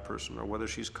a bad person, or whether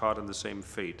she's caught in the same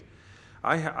fate.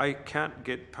 I can't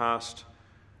get past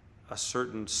a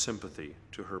certain sympathy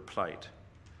to her plight.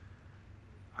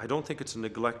 I don't think it's a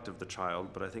neglect of the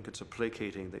child, but I think it's a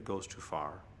placating that goes too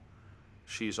far.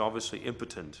 She's obviously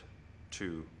impotent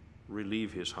to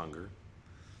relieve his hunger.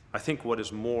 I think what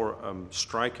is more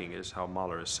striking is how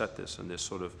Mahler has set this in this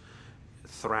sort of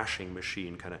thrashing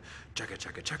machine, kind of chaka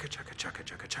chaka chaka chaka chaka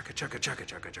chaka chaka chaka chaka chaka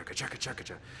chaka chaka chaka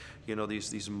chaka. You know,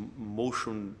 these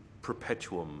motion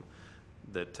perpetuum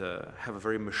that have a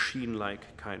very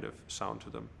machine-like kind of sound to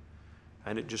them,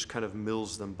 and it just kind of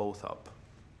mills them both up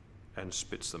and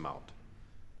spits them out.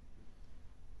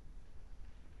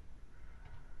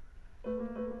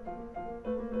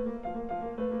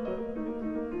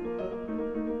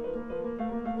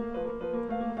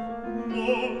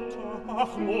 Mutter,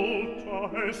 ach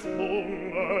Mutter, es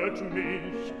hungert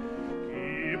mich.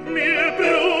 Gib mir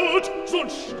Blut,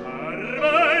 sonst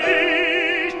sterbe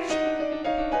ich.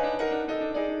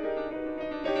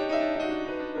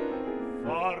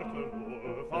 Warte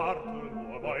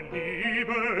nur, mein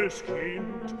liebes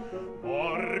Kind.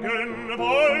 Morgen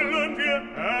wollen wir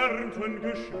ernten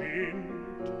geschwind.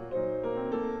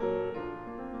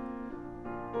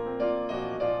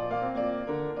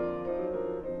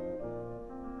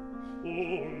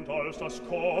 Und als das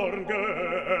Korn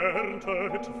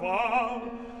geerntet war,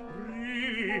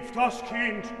 rief das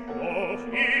Kind noch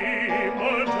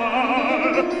immer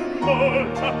da.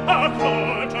 Mutter, ach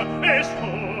Mutter, es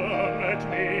hungert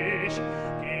mich.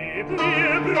 Gib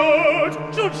mir Brot,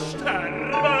 sonst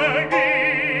sterbe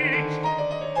ich.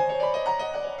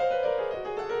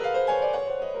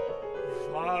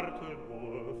 Warte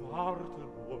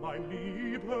nur, mein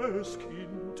liebes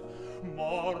Kind.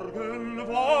 Morgen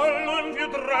wollen wir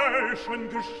dreschen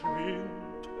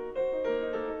geschwind.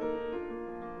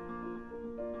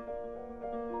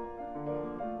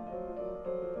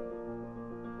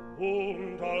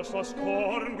 Und als das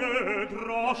Korn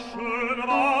gedroschen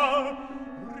war,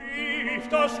 rief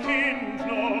das Kind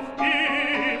noch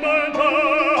immer da.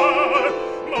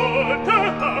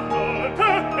 Mutter,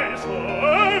 Mutter, es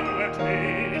hungert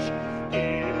mich.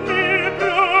 Gib mir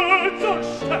Brot,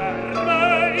 sonst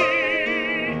sterbe ich.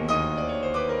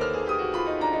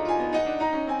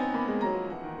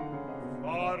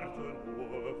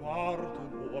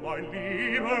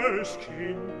 armes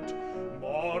Kind,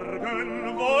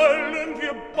 morgen wollen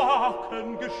wir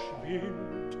backen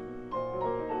geschwind.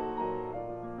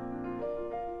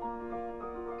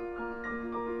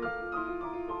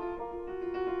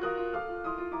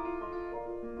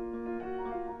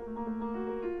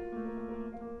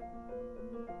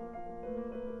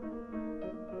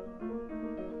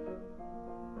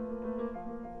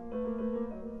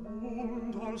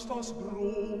 Als das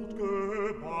Brot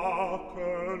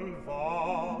gebacken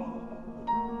war,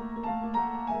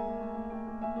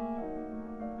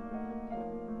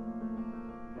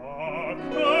 lag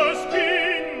das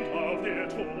Kind auf der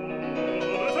Totenbahn.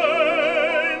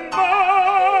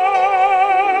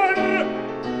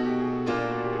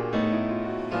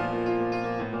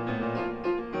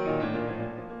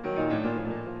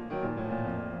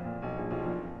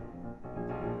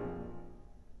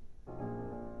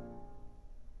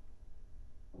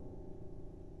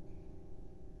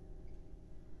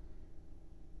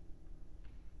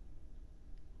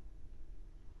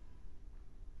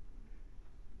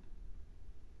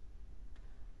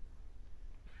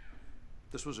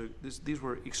 These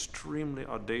were extremely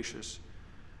audacious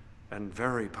and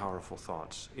very powerful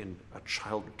thoughts in a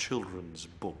children's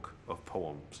book of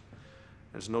poems.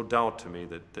 There's no doubt to me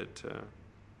that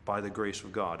by the grace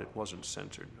of God, it wasn't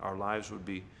censored. Our lives would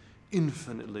be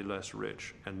infinitely less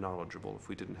rich and knowledgeable if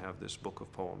we didn't have this book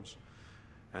of poems.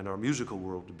 And our musical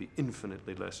world would be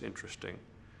infinitely less interesting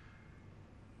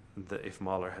if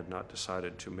Mahler had not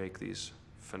decided to make these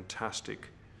fantastic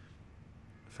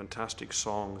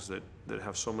songs that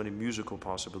have so many musical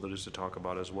possibilities to talk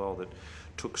about as well, that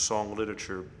took song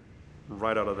literature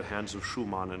right out of the hands of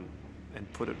Schumann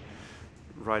and put it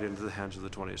right into the hands of the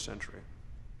 20th century.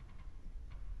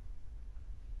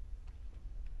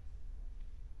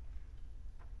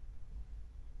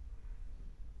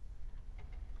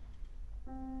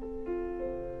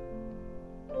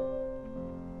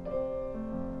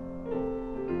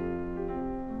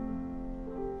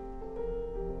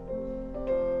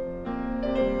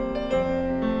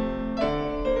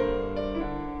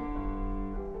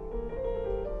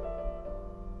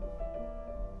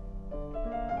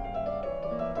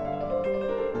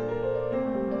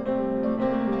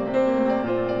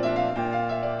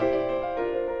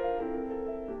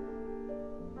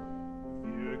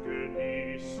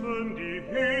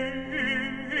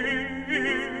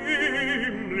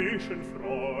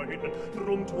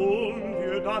 Drum tun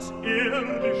wir das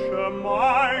Irdische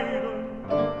meiden.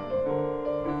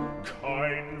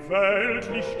 Kein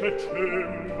weltlich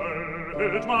Getümmel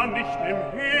hört man nicht im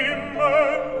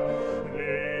Himmel,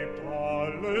 lebt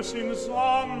alles in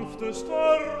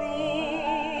sanftester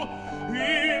Ruhe,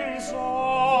 in sanftester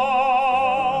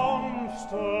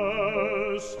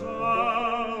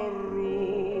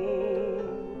Ruhe.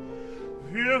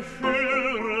 Wir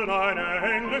führen ein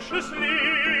englisches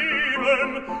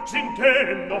Leben, sind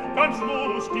dennoch ganz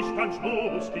lustig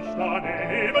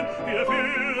daneben. Wir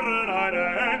führen ein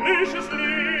englisches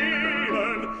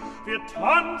Leben, wir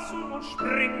tanzen und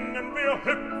springen, wir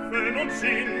hüpfen und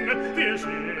singen, wir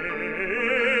singen.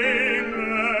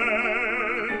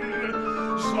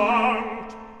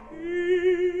 Sankt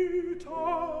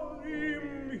Peter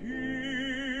im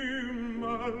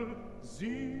Himmel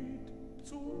sieht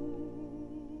zu.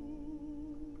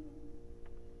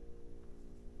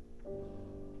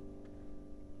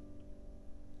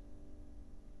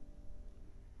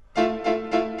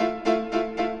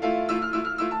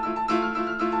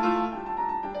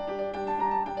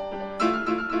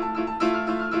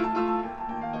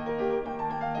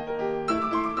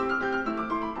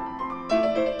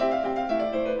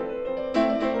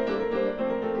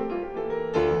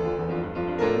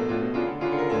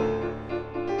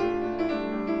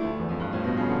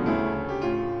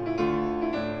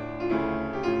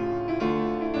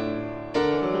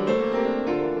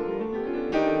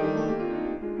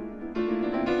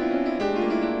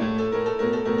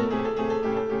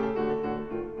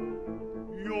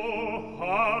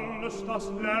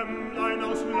 Das Lämmlein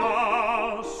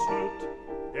auslasset,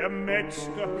 der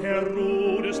Metzger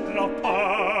Herodes drauf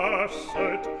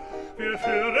passet. Wir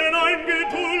führen ein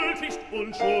geduldigst,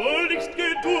 unschuldigst,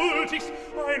 geduldigst,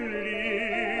 ein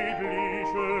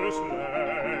liebliches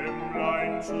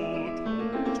Lämmlein zu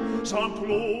tut. Sankt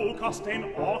Lukas den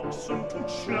Ochsen tut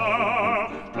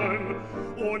schlachten,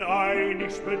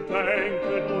 uneinigst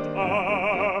bedenken und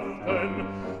achten.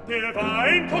 Der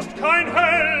Wein kostet kein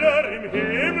Heller im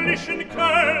himmlischen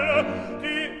Keller,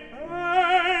 die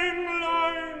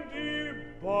Englein, die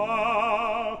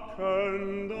backen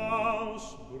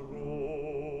das Brot.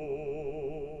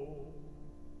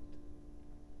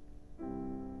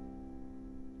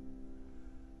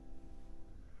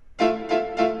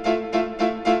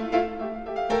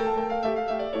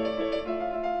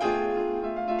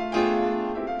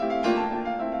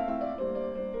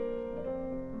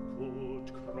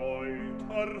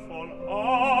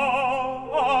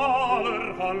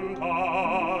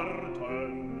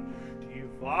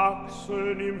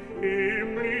 wachsen im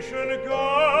himmlischen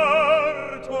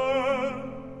Garten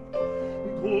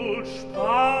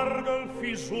Guldspargel,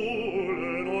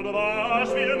 Fisulen und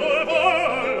was wir nur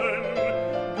wollen,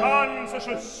 ganze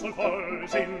Schüssel voll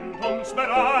sind uns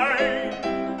bereit.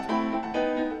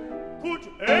 Gut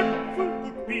Äpfel,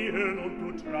 gut Birnen und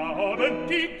gut Trauben,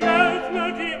 die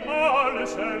Gärtner, die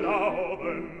alles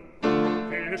erlauben.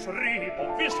 Wie's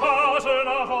Rehbock, wie's Hasen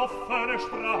auf offene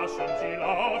Straßen, sie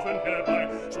laufen herbei.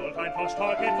 Sollt ein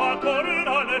Fasttag etwa kommen,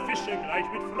 alle Fische gleich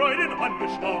mit Freuden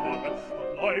angestorben.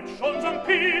 Und läuft schon St.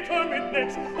 Peter mit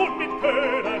Netz und mit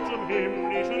Köder zum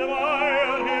himmlischen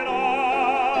Weiher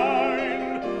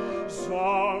hinein.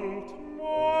 Sankt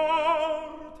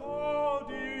Martha,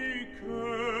 die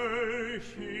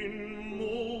Köchin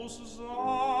muss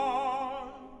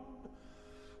sein.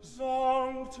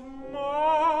 Sankt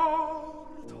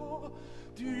Martha,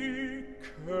 die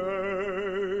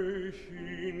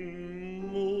Köchin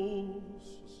muss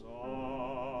sein.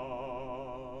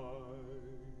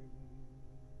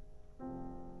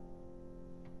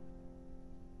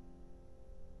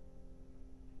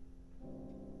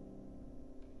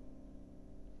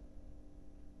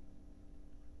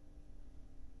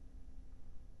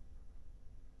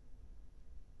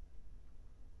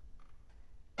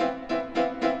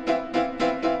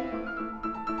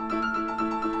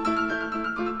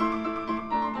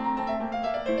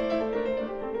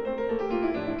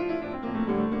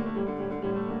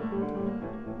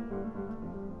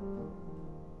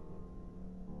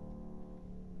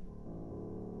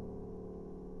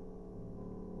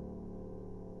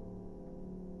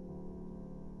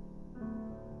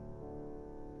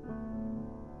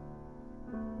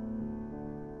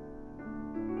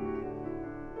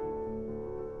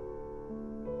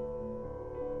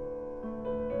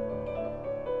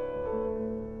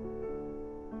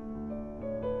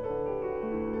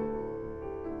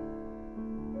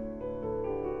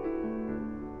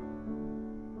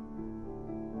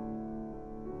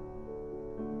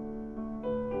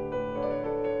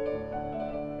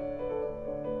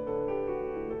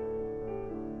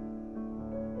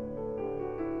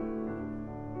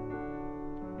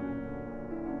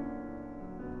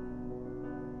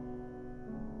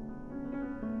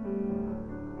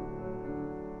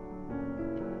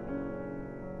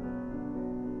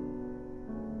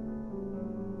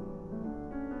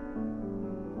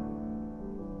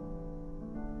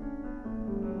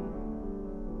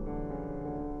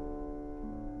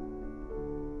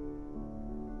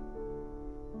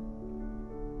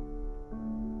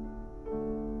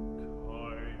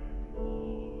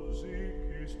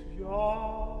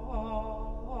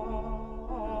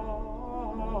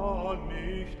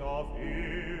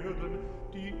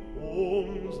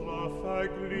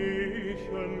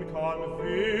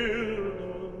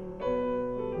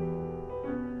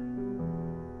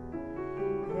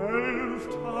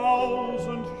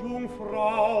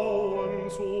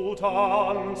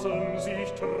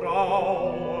 Sich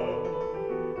trauen.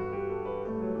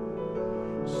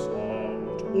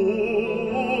 Sankt Ursula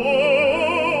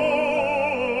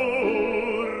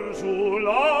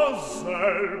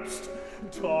selbst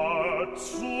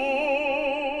dazu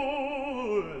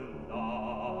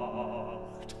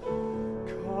lacht.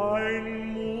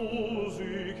 Kein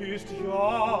Musik ist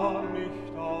ja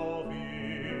nicht auf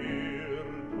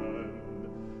Erden,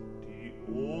 die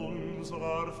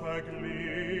unserer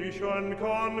verglichen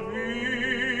kann werden.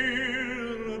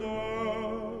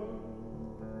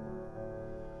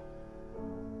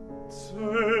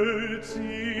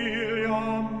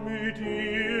 Cecilia mit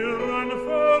ihren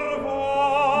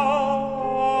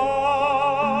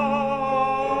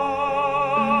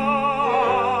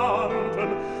Verwandten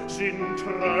sind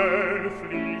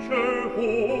treffliche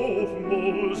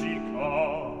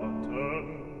Hofmusikaten.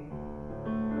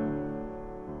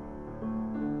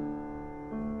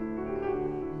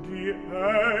 Die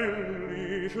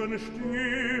ähnlichen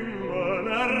Stimmen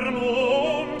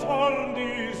ermuntern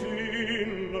die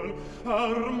Sinnen,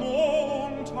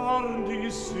 ermuntern die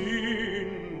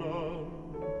Sinnen.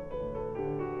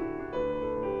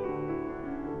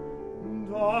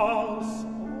 Das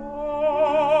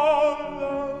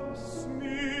alles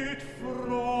mit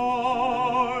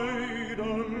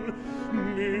Freuden,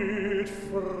 mit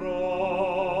Freuden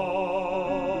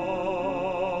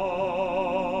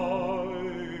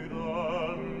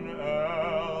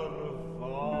erwacht.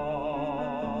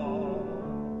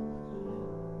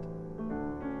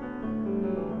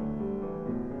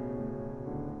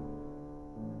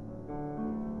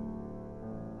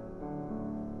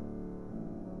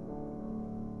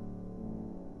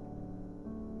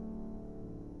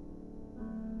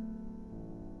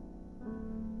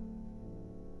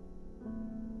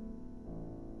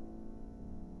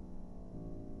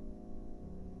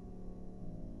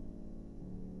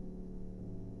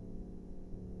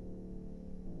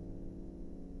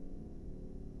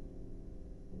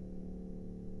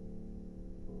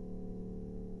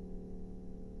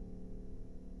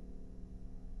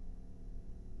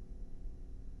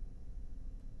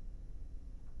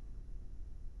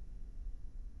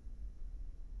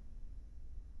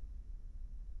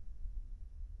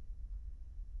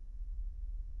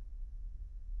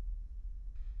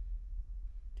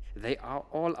 They are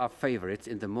all our favorites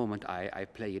in the moment I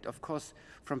play it. Of course,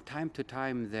 from time to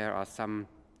time there are some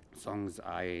songs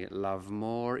I love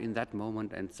more in that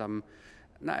moment and some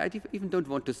no, I even don't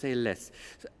want to say less.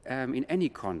 In any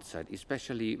concert,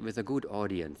 especially with a good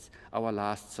audience, our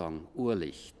last song,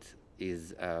 Urlicht,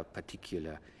 is a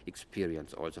particular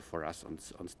experience also for us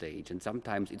on stage. And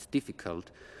sometimes it's difficult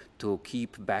to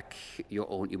keep back your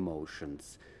own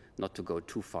emotions, not to go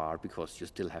too far because you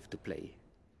still have to play.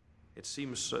 It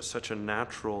seems such a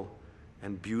natural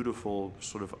and beautiful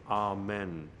sort of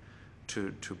amen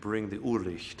to bring the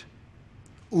Urlicht,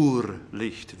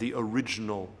 the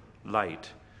original light,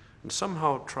 and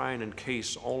somehow try and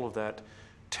encase all of that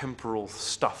temporal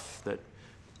stuff that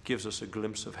gives us a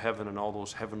glimpse of heaven and all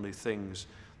those heavenly things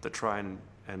that try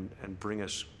and bring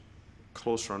us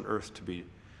closer on earth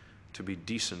to be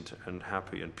decent and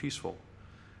happy and peaceful.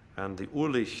 And the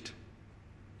Urlicht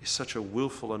is such a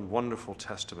willful and wonderful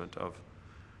testament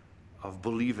of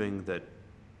believing that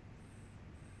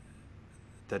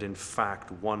in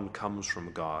fact one comes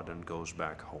from God and goes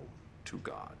back home to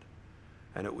God.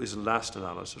 And it was last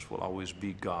analysis will always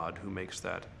be God who makes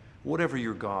that, whatever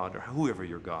your God or whoever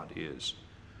your God is,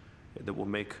 that will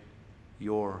make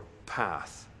your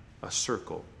path a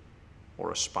circle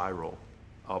or a spiral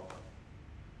up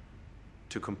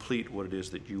to complete what it is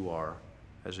that you are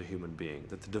as a human being,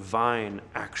 that the divine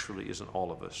actually is in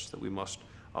all of us, that we must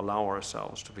allow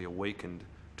ourselves to be awakened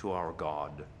to our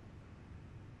God.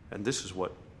 And this is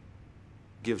what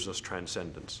gives us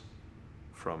transcendence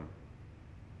from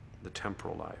the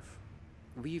temporal life.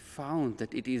 We found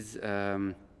that it is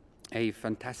a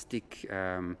fantastic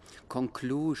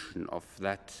conclusion of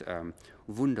that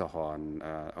Wunderhorn,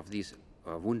 of these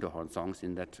Wunderhorn songs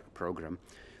in that program,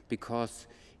 because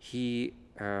he,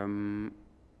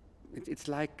 it's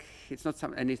like, it's not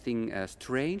anything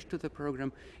strange to the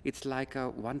program, it's like a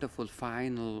wonderful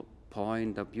final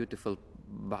point, a beautiful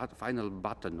final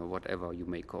button or whatever you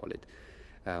may call it,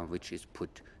 which is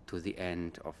put to the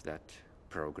end of that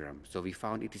program. So we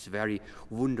found it is very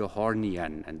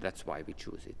Wunderhornian, and that's why we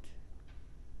choose it.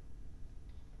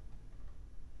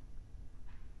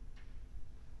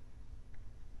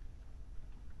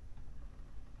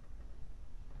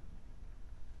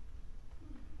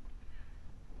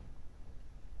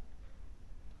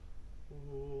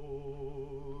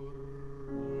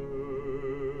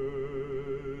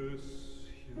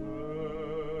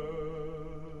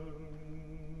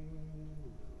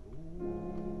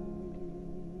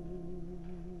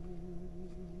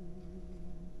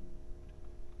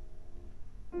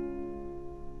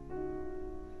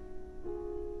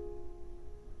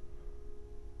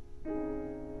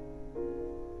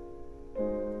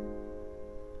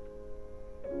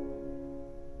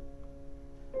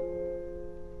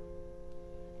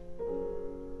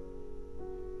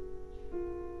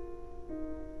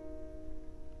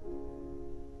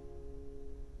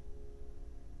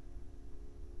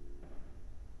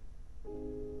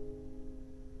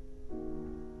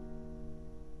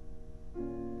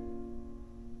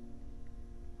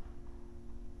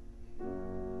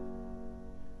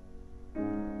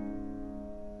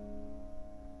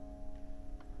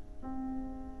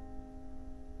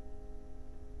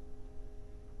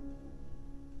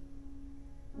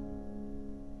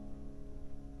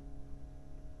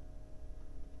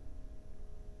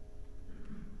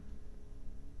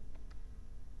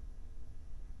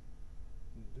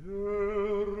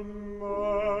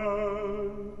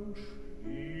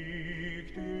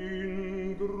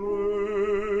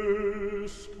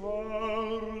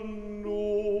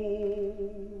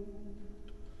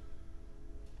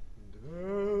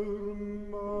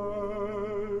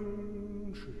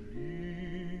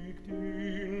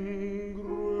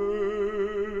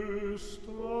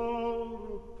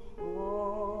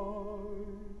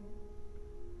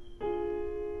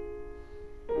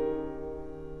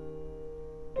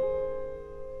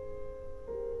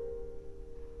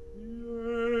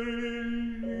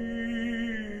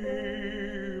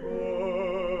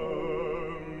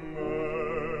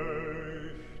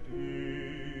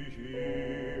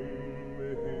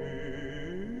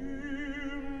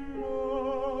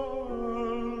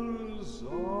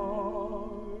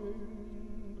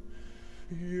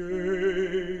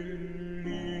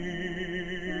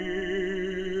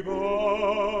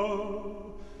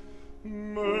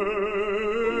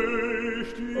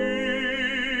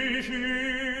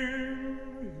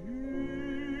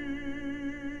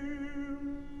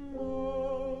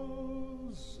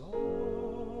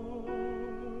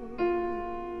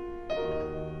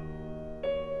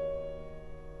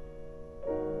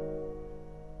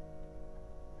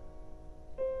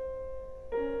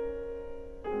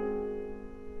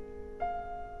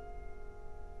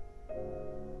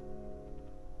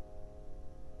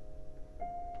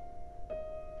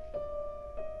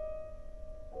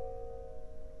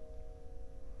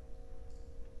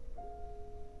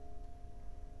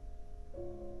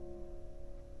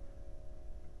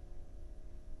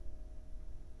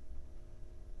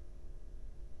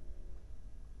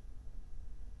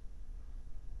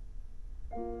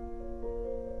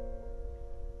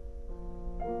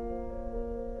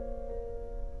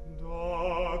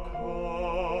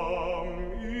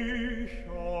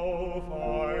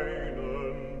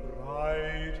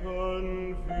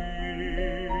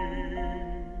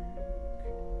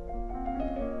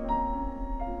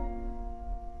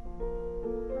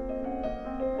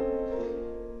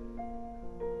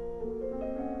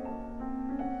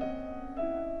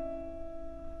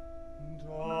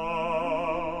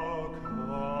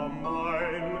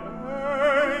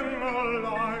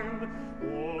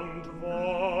 und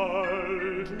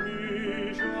wollt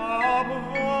mich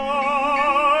abweisen.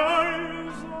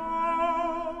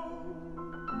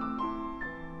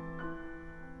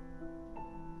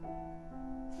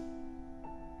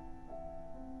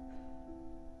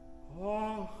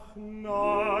 Ach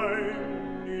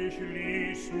nein, ich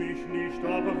ließ mich nicht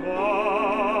abweisen.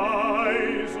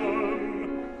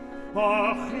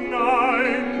 Ach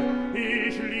nein,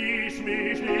 ich ließ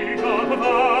mich nicht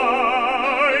abweisen.